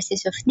maraming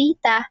sources of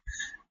data.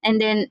 And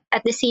then,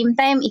 at the same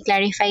time,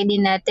 i-clarify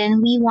din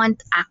natin, we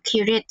want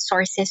accurate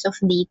sources of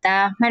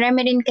data.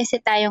 Marami rin kasi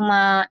tayong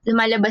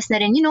lumalabas na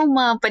rin,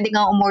 pwede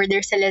kang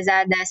umorder sa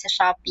Lazada, sa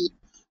Shopee.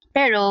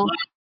 Pero,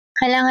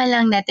 kailangan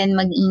lang natin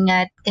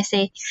mag-ingat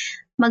kasi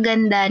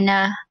maganda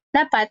na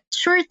dapat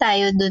sure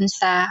tayo dun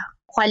sa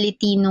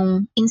quality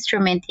nung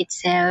instrument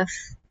itself.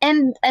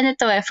 And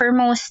for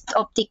most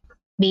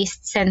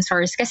optic-based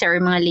sensors kasi or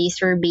mga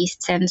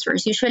laser-based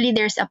sensors, usually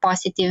there's a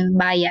positive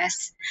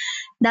bias.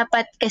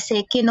 Dapat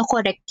kasi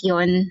kinokorrect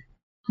yon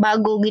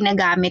bago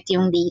ginagamit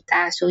yung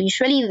data. So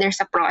usually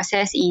there's a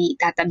process,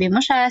 itatabi mo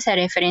siya sa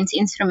reference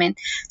instrument.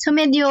 So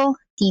medyo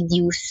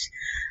tedious.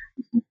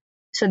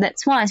 So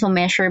that's one. So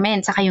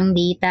measurement, saka yung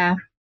data.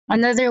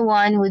 Another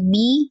one would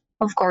be,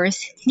 of course,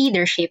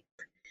 leadership.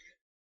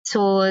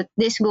 So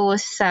this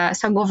goes sa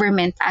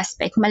government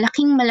aspect.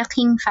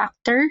 Malaking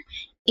factor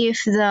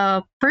if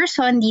the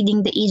person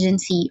leading the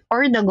agency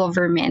or the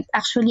government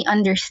actually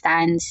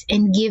understands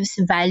and gives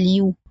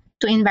value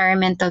to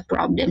environmental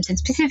problems and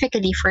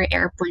specifically for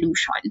air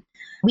pollution.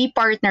 We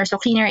partner, so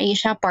Clean Air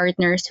Asia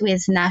partners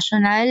with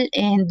national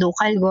and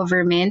local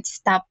governments.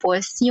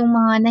 Tapos yung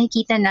mga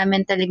nakikita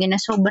namin talaga na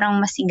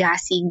sobrang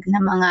masigasig na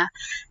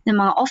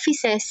mga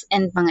offices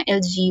and mga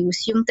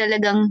LGUs, yung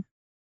talagang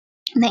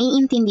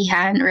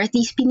naiintindihan or at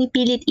least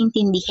pinipilit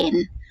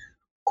intindihin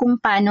kung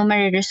paano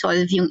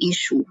mariresolve yung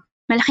issue.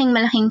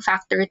 Malaking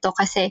factor to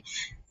kasi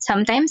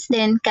sometimes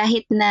din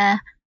kahit na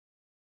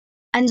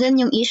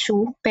andyan yung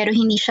issue pero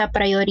hindi siya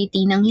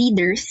priority ng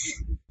leaders,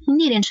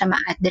 hindi rin siya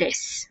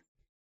ma-address.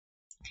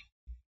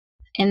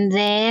 And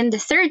then the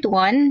third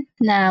one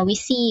na we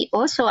see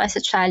also as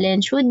a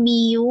challenge would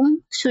be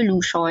yung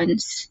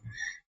solutions.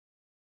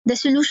 The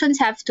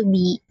solutions have to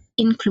be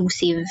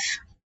inclusive.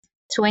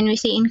 So when we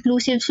say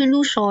inclusive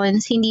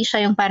solutions, hindi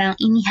siya yung parang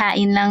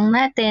inihain lang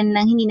natin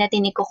nang hindi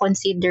natin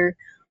i-consider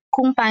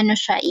kung paano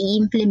siya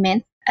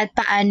i-implement at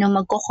paano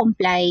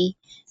magko-comply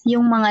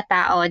yung mga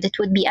tao that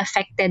would be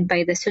affected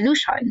by the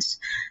solutions.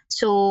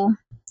 So,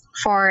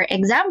 for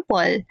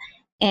example,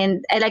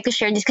 and I like to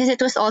share this because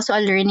it was also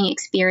a learning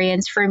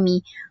experience for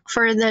me.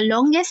 For the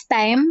longest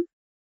time,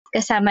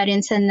 kasama rin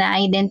sa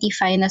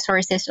na-identify na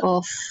sources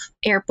of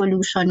air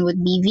pollution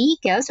would be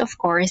vehicles, of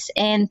course,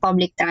 and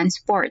public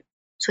transport.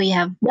 So you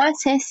have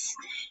buses,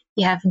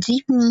 you have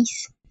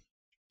jeepneys,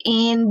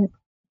 and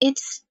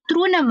it's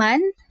true naman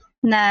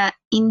na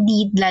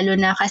indeed, lalo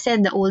na kasi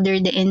the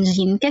older the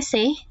engine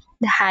kasi,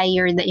 the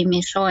higher the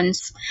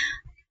emissions.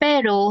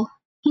 Pero,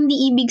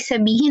 hindi ibig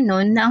sabihin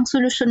nun na ang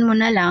solusyon mo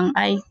na lang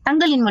ay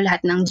tanggalin mo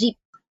lahat ng jeep.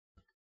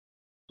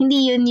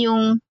 Hindi yun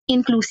yung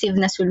inclusive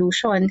na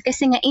solution.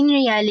 Kasi nga, in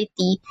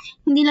reality,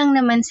 hindi lang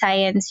naman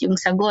science yung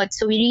sagot.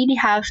 So, we really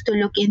have to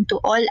look into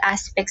all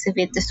aspects of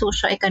it, the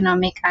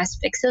socio-economic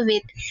aspects of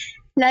it,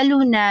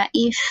 lalo na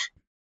if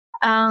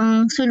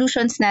ang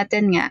solutions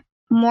natin nga,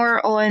 more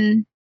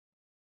on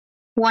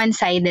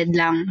one-sided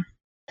lang.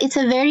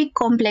 It's a very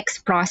complex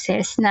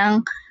process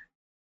ng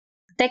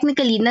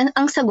technically,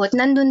 ang sagot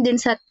nandun din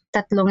sa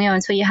tatlong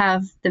yon. So you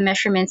have the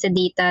measurements, the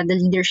data, the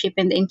leadership,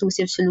 and the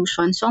inclusive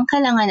solution. So ang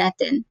kailangan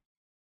natin,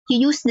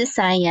 you use the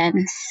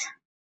science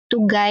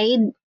to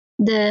guide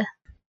the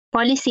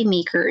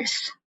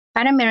policymakers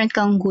para meron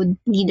kang good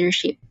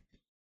leadership.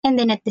 And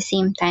then at the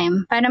same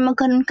time, para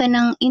magkaroon ka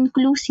ng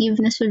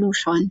inclusive na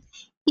solution,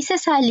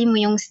 isasali mo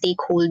yung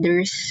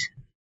stakeholders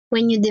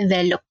when you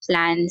develop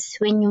plans,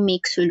 when you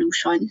make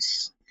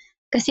solutions.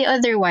 Kasi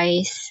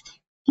otherwise,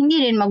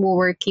 hindi rin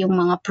mag-work yung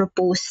mga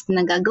proposed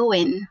na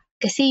gagawin.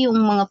 Kasi yung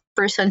mga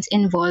persons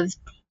involved,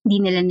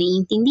 hindi nila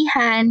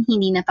naiintindihan,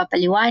 hindi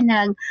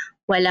napapaliwanag,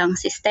 walang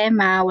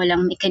sistema,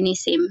 walang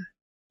mechanism.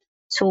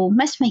 So,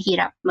 mas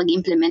mahirap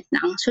mag-implement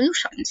ng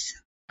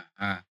solutions.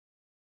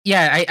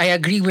 Yeah, I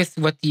agree with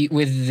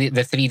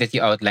the three that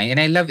you outlined,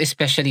 and I love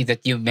especially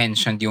that you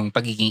mentioned yung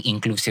pagiging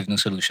inclusive ng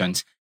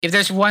solutions. If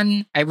there's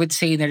one, I would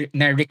say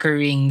na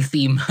recurring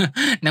theme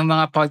ng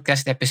mga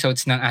podcast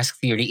episodes ng Ask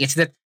Theory, it's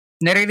that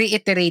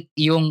nare-reiterate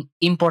yung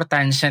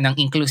importansya ng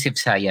inclusive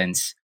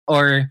science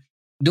or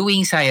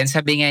doing science,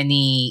 sabi nga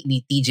ni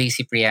TJ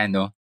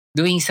Cipriano,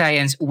 doing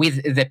science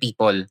with the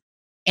people.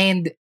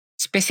 And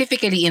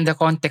specifically in the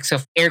context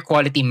of air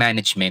quality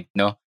management,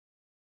 no?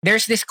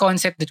 There's this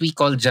concept that we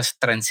call just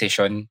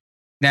transition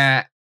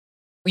na,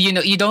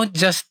 you don't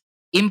just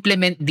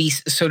implement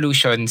these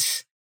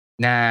solutions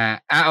na,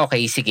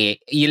 okay,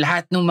 sige, yung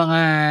lahat ng mga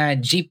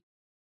jeep,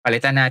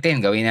 palitan natin,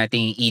 gawin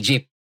natin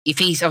e-jeep.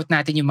 I-phase out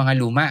natin yung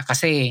mga luma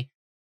kasi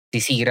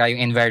sisira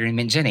yung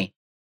environment dyan eh.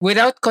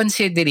 Without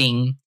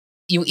considering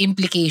yung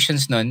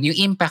implications nun, yung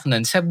impact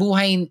nun sa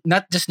buhay,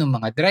 not just ng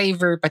mga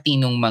driver, pati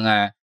ng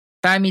mga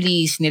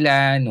families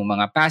nila, ng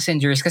mga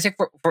passengers. Kasi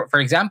for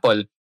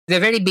example, the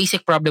very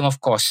basic problem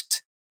of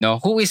cost, no?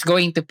 Who is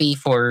going to pay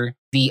for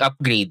the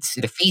upgrades,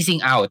 the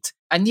phasing out?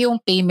 Ano yung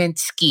payment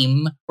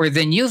scheme for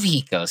the new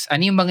vehicles?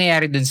 Ano yung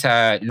mangyayari dun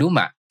sa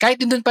luma?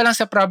 Kahit dun pa lang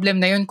sa problem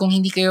na yun, kung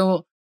hindi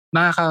kayo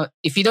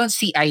if you don't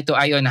see eye to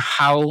eye on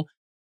how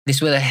this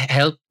will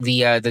help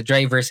the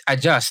drivers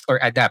adjust or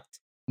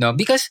adapt, no?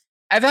 Because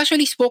I've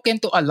actually spoken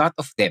to a lot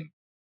of them,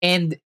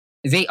 and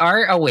they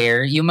are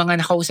aware. Yung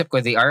mga nakausap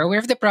ko, they are aware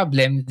of the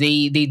problem.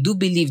 They do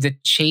believe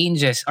that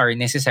changes are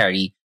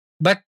necessary.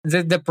 But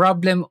the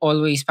problem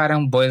always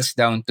parang boils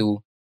down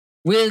to,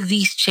 will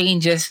these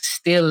changes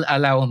still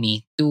allow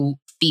me to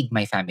feed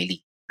my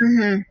family?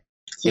 Mm-hmm.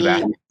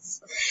 Diba?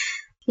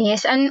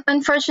 Yes, and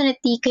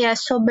unfortunately, kaya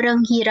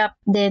sobrang hirap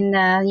din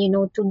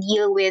to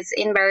deal with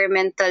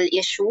environmental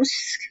issues,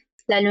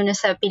 lalo na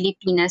sa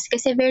Pilipinas,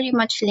 kasi very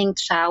much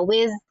linked siya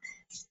with,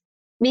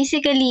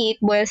 basically,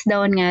 it boils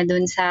down nga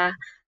dun sa,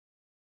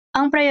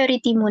 ang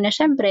priority muna,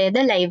 syempre,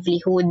 the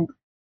livelihood.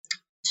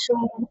 So,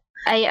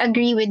 I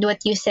agree with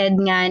what you said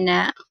nga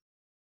na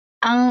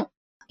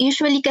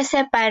usually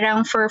kasi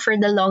parang for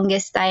the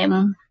longest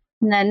time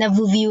na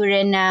na-view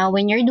rin na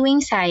when you're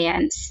doing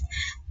science,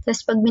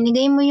 tapos pag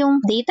binigay mo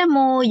yung data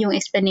mo, yung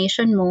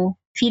explanation mo,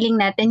 feeling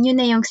natin yun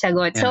na yung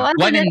sagot. Yeah. So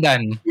one and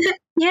done.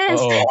 Yes.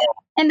 Oo.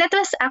 And that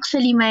was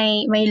actually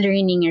my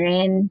learning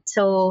rin.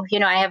 So,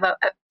 I have a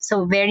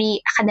very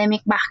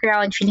academic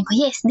background. Feeling ko,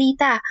 yes,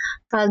 data.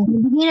 Pag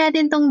bigyan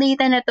natin tong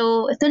data na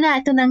to, ito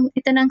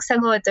nang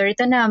sagot, or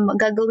ito na,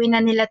 gagawin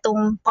na nila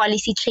tong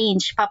policy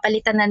change,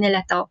 papalitan na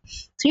nila to.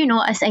 So,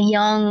 as a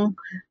young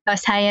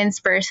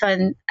science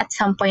person, at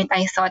some point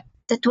I thought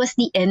that was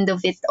the end of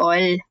it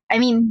all. I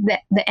mean,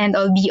 the end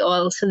all be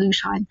all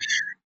solution.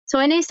 So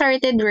when I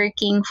started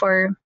working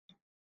for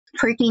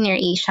Clean Air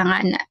Asia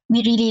nga,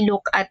 we really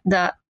look at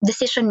the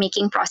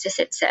decision-making process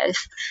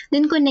itself.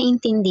 Doon ko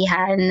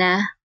naintindihan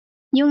na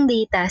yung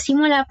data,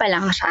 simula pa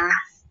lang siya.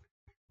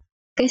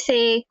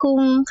 Kasi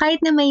kung kahit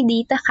na may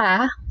data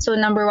ka, so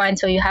number one,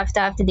 so you have to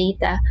have the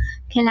data,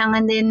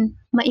 kailangan din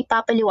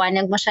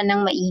maipapaliwanag mo siya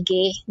ng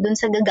maigi doon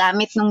sa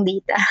gagamit ng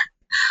data.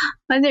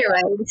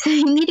 Otherwise,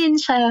 hindi din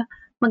siya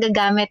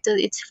magagamit to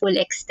its full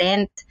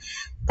extent.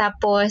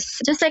 Tapos,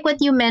 just like what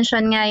you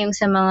mentioned nga yung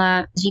sa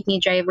mga jeepney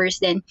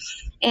drivers din.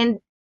 And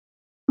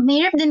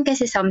mahirap din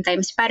kasi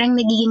sometimes, parang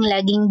nagiging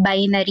laging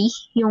binary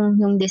yung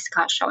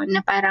discussion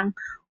na parang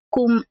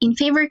kung in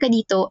favor ka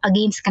dito,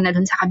 against ka na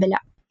dun sa kabila.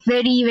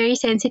 Very, very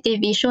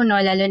sensitive issue, no?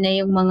 Lalo na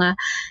yung mga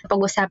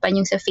pag-usapan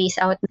yung sa phase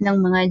out ng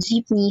mga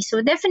jeepney. So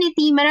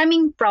definitely,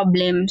 maraming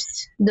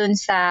problems dun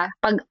sa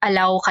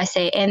pag-allow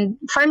kasi. And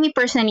for me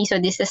personally,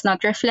 so this does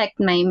not reflect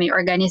my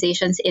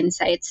organization's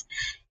insights.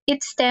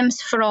 It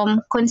stems from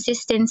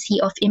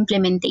consistency of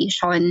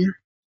implementation.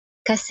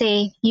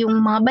 Kasi yung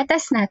mga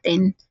batas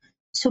natin,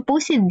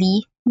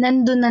 supposedly,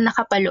 nandun na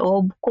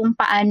nakapaloob kung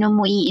paano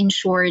mo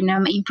i-ensure na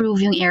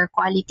ma-improve yung air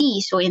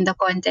quality. So in the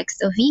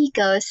context of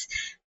vehicles,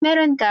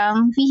 meron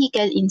kang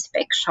vehicle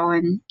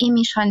inspection,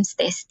 emissions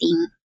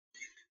testing.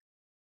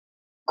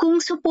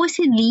 Kung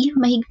supposedly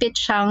mahigpit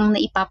siyang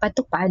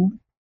naipapatupad,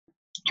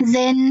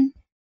 then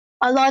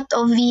a lot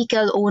of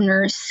vehicle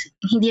owners,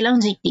 hindi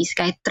lang jeepneys,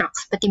 kahit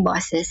trucks, pati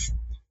buses,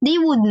 they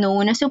would know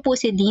na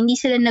supposedly hindi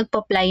sila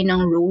nagpa-apply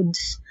ng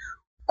roads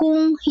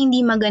kung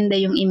hindi maganda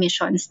yung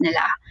emissions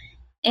nila.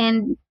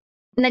 And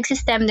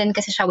nagsistem din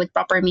kasi siya with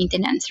proper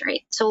maintenance,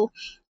 right? So,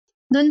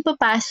 dun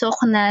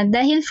papasok na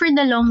dahil for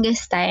the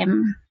longest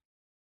time,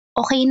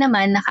 okay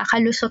naman,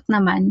 nakakalusot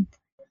naman.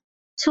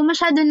 So,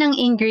 masyado nang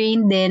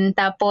ingrained din.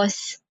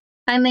 Tapos,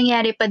 ang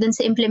nangyari pa dun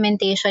sa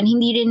implementation,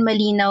 hindi rin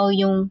malinaw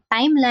yung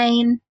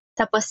timeline.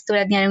 Tapos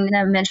tulad nga ng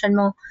na-mention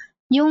mo,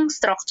 yung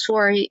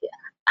structure,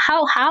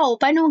 how,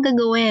 paano mo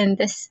gagawin?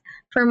 Tapos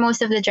for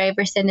most of the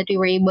drivers then that we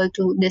were able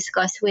to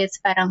discuss with,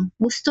 parang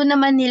gusto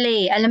naman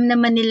nila alam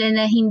naman nila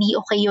na hindi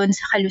okay yun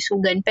sa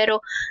kalusugan.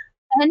 Pero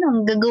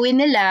anong gagawin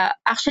nila?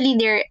 Actually,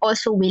 they're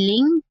also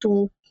willing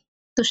to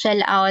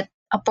shell out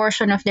a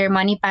portion of their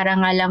money para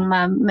nga lang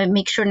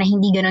make sure na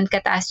hindi ganun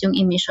kataas yung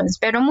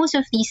emissions. Pero most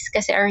of these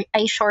kasi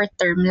ay short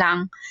term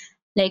lang.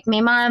 Like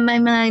may mga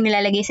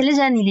nilalagay sila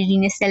dyan,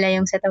 nililinis nila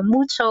yung sa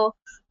tambucho,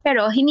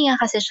 pero hindi nga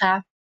kasi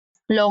siya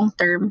long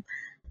term.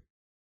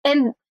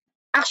 And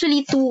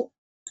actually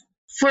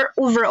for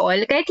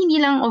overall, kahit hindi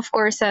lang of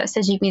course sa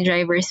jeepney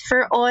drivers,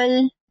 for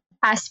all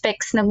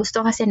aspects na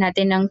gusto kasi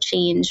natin ng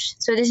change.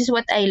 So this is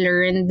what I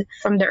learned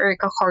from the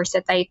ERCA course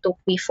that I took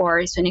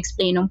before, so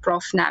explain ng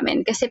prof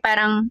namin. Kasi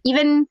parang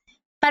even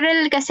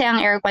parallel kasi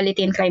ang air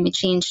quality and climate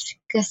change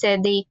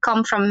kasi they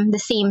come from the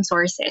same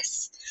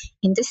sources.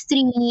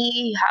 Industry,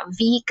 you have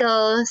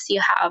vehicles, you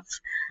have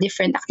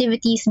different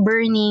activities,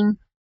 burning.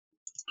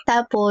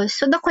 Tapos,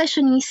 so the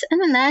question is,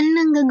 ano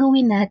nang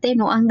gagawin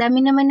natin? No? Ang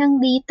dami naman ng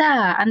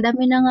data, ang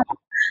dami ng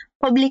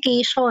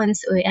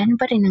publications. Uy,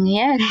 ano pa rin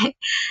nangyayari?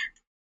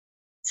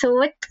 So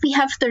what we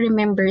have to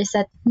remember is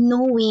that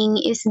knowing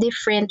is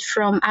different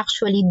from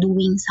actually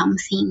doing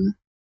something.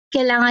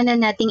 Kailangan na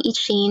nating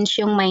i-change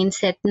yung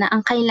mindset na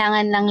ang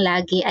kailangan lang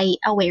lagi ay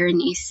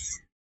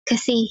awareness.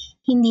 Kasi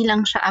hindi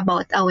lang siya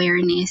about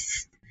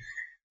awareness.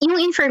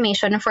 Yung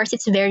information, of course,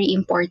 it's very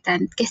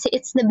important kasi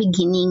it's the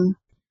beginning.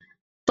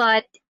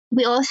 But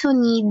we also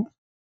need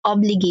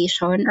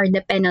obligation or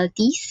the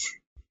penalties.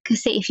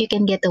 Kasi if you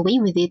can get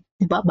away with it,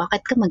 diba,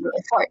 bakit ka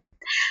mag-effort?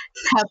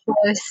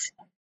 Tapos,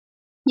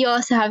 you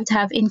also have to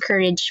have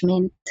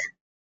encouragement.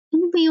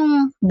 Ano ba yung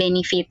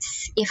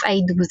benefits if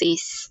I do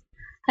this?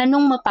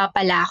 Anong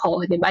mapapala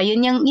ko? Diba?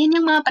 Yun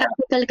yung mga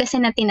practical kasi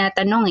na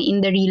tinatanong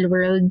in the real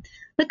world.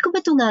 Ba't ko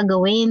ba ito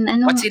gagawin?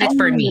 What's in it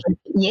for me?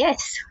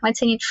 Yes,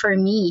 what's in it for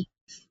me?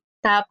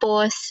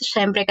 Tapos,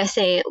 syempre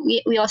kasi,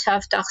 we also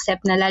have to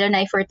accept na lalo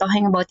na if we're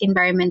talking about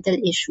environmental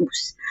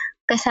issues,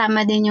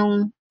 kasama din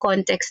yung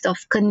context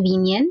of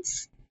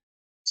convenience.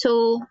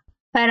 So,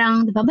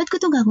 parang, diba, ba't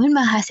ko ito gagawin?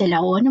 Mahasel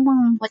ako. Ano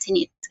bang, what's in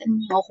it?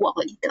 Ano makukuha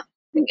ko dito?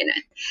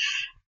 Ganun.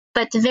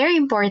 But very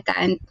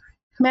important,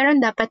 meron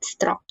dapat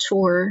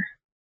structure.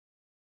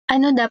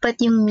 Ano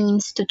dapat yung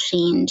means to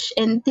change?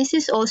 And this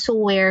is also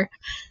where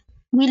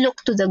we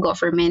look to the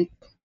government.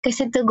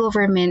 Kasi the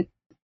government,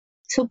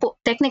 so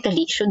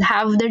technically, should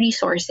have the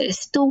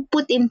resources to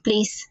put in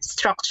place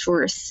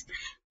structures,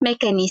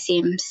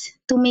 mechanisms,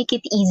 to make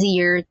it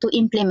easier to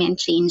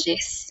implement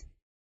changes.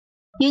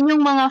 Yun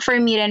yung mga for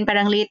me rin,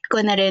 parang late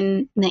ko na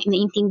rin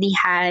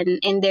naintindihan.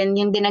 And then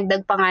yung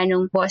dinagdag pa nga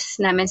nung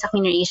boss namin sa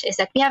Cleaner Asia is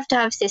that we have to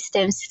have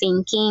systems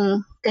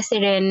thinking. Kasi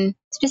rin,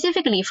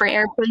 specifically for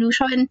air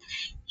pollution,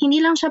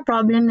 hindi lang siya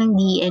problem ng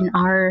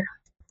DNR.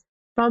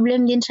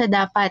 Problem din siya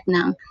dapat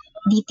ng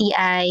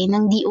DTI,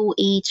 ng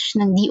DOH,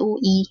 ng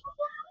DOE.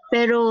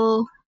 Pero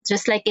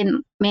just like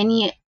in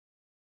many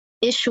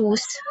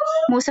issues,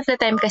 most of the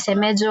time kasi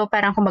medyo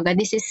parang kumbaga,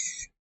 this is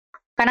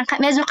parang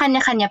medyo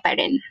kanya-kanya pa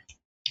rin.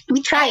 We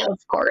try, of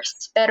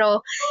course,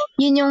 pero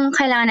yun yung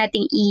kailangan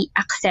nating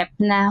i-accept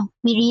na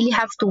we really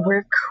have to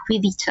work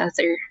with each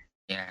other.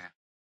 Yeah,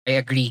 I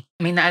agree.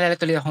 May naalala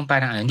tuloy akong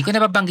parang hindi ko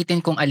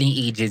nababanggitin kung aling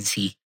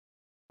agency.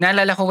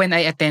 Naalala ko when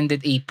I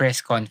attended a press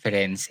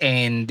conference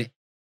and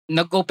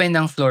nag-open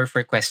ng floor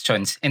for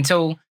questions. And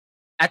so,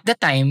 at the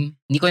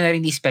time, hindi ko na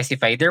rin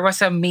i-specify, there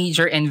was a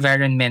major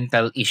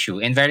environmental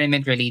issue,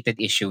 environment-related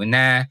issue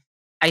na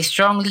I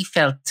strongly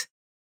felt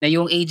na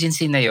yung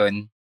agency na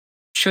yon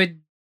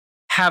should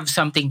have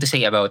something to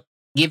say about,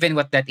 given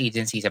what that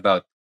agency is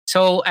about.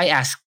 So I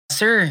asked,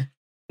 Sir,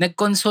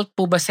 nag-consult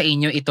po ba sa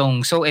inyo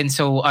itong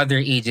so-and-so other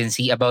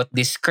agency about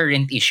this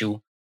current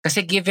issue?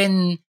 Kasi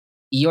given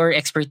your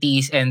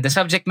expertise and the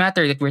subject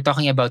matter that we're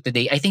talking about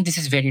today, I think this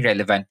is very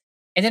relevant.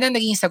 And then ang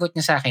naging sagot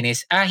niya sa akin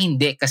is,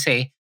 hindi,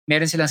 kasi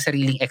meron silang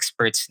sariling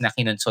experts na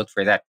kinonsult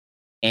for that.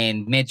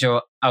 And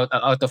medyo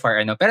out of our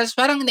ano. Pero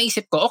parang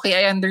naisip ko, okay,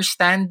 I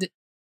understand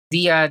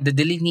the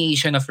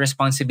delineation of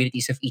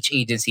responsibilities of each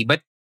agency,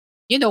 but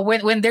you know,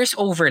 when there's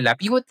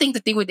overlap, you would think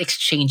that they would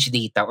exchange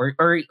data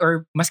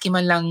or maski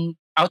man lang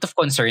out of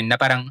concern na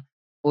parang,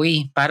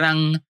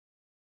 parang,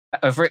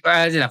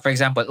 for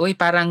example,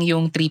 parang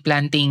yung tree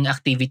planting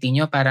activity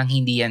nyo, parang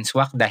hindi yan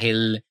swak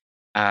dahil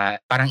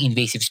parang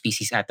invasive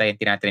species ata yung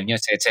tinatrim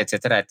nyo,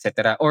 etc.,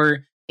 etc.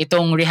 Or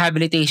itong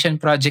rehabilitation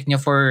project nyo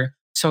for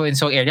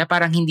so-and-so area,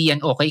 parang hindi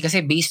yan okay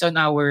kasi based on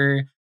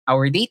our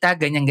data,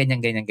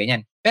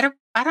 ganyan. Pero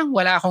parang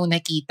wala akong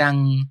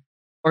nakitang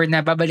or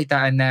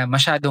nababalitaan na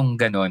masyadong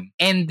ganon.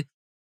 And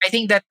I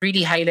think that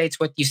really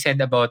highlights what you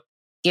said about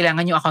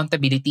kailangan yung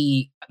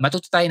accountability,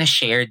 matuto tayo na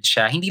shared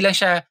siya. Hindi lang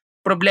siya,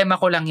 problema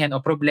ko lang yan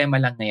o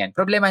problema lang na yan.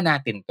 Problema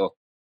natin to.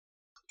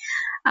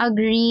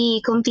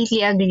 Agree.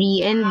 Completely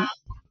agree. And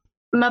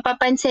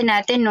mapapansin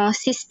natin, no,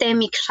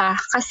 systemic siya.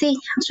 Kasi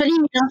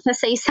actually, hindi lang siya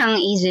sa isang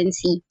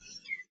agency.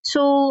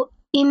 So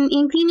in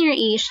Clean Air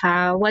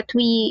Asia,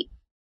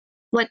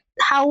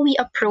 how we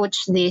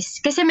approach this,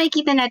 kasi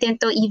makikita natin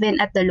to even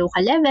at the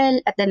local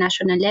level, at the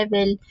national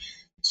level.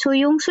 So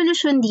yung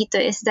solution dito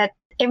is that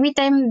every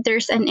time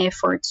there's an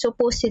effort,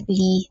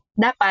 supposedly,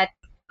 dapat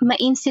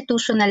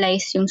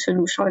ma-institutionalize yung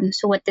solution.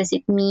 So what does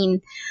it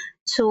mean?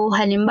 So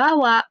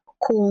halimbawa,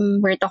 kung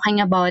we're talking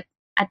about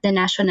at the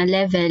national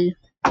level,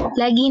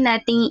 lagi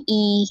nating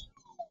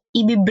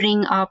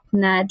i-bring up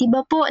na, di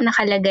ba po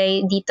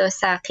nakalagay dito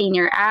sa Clean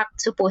Air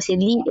Act,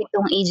 supposedly,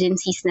 itong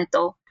agencies na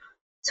to.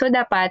 So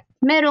dapat,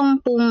 merong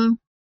pong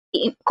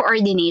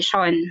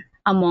coordination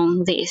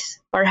among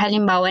this. Or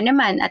halimbawa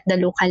naman, at the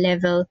local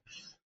level.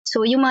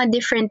 So yung mga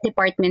different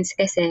departments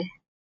kasi,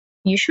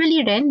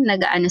 usually rin,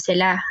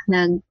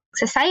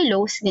 sa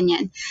silos,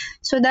 ganyan.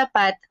 So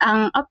dapat,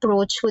 ang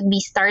approach would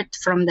be start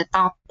from the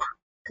top.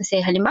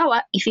 Kasi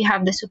halimbawa, if you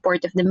have the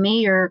support of the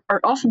mayor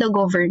or of the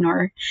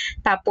governor,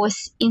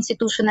 tapos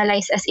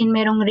institutionalize as in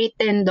merong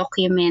written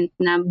document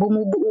na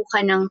bumubuo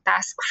ka ng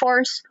task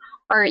force,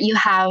 or you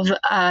have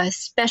a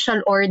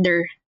special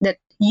order that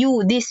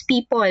these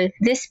people,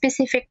 these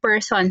specific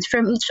persons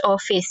from each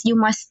office, you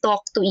must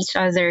talk to each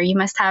other, you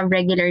must have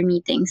regular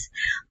meetings,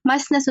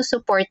 mas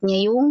nasusupport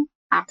niya yung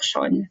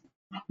action.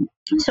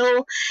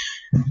 So,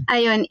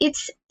 ayun,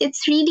 it's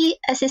really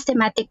a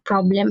systematic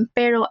problem,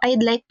 pero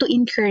I'd like to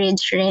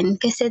encourage rin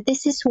kasi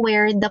this is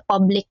where the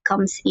public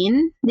comes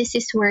in. This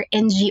is where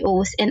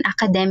NGOs and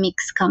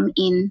academics come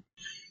in.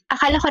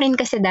 Akala ko rin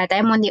kasi dati,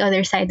 I'm on the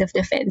other side of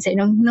the fence.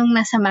 Nung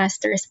nasa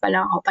masters pa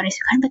lang ako, parang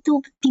ano ba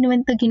ito? Di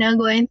naman ito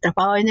ginagawa yung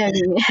trabaho na.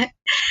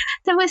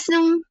 Tapos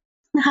nung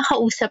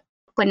nakakausap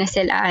ko na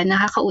sila,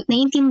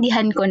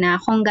 naiintindihan ko na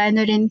kung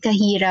gaano rin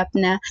kahirap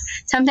na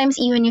sometimes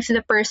even if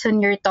the person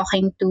you're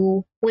talking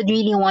to would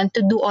really want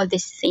to do all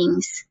these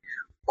things,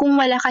 kung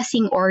wala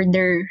kasing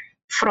order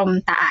from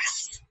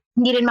taas,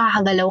 hindi rin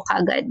makakagalaw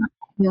kaagad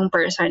yung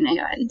person na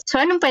yun. So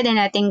anong pwede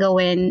natin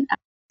gawin?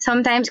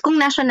 Sometimes, kung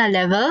national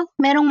level,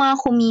 merong mga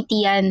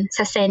committee yan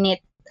sa Senate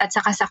at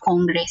saka sa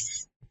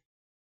Congress.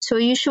 So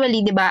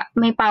usually, di ba,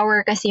 may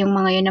power kasi yung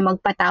mga yun na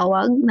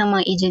magpatawag ng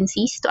mga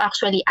agencies to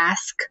actually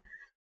ask.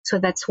 So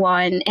that's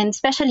one. And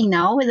especially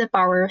now with the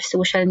power of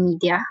social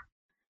media.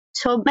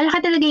 So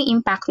malaki talaga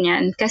yung impact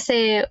niyan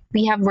kasi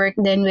we have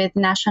worked then with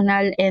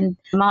national and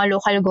mga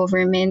local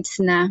governments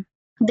na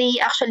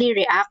they actually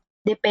react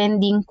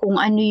depending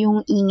kung ano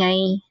yung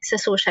ingay sa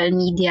social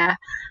media.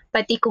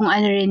 Pati kung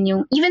ano rin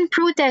yung, even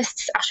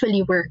protests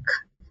actually work.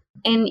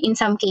 And in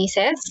some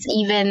cases,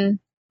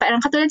 even parang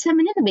katulad sa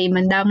Manila Bay,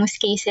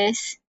 mandamus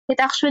cases, it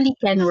actually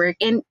can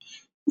work. And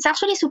it's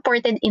actually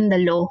supported in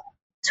the law.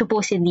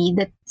 Supposedly,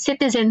 that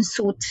citizen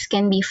suits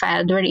can be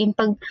filed wherein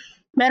pag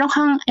meron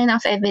kang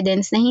enough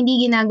evidence na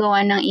hindi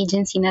ginagawa ng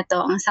agency na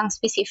to ang isang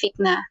specific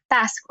na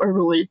task or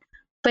role,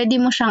 pwede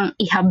mo siyang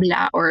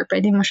ihabla or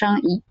pwede mo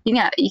siyang,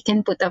 you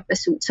can put up a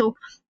suit. So,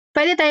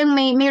 pwede tayong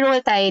may role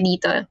tayo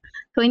dito.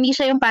 So, hindi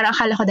siya yung parang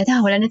akala ko dati,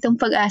 wala na itong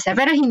pag-asa.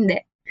 Pero hindi.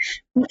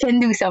 We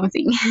can do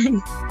something.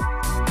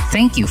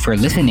 Thank you for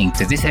listening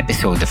to this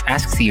episode of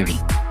Ask Theory.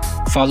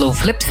 Follow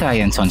Flip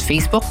Science on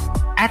Facebook,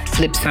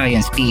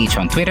 @FlipSciencePH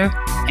on Twitter,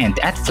 and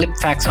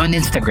 @FlipFacts on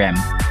Instagram.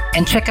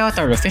 And check out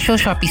our official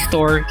Shopee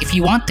store if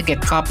you want to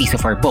get copies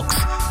of our books,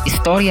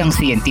 Historiang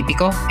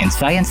Científico and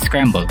Science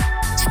Scramble.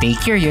 Stay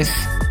curious!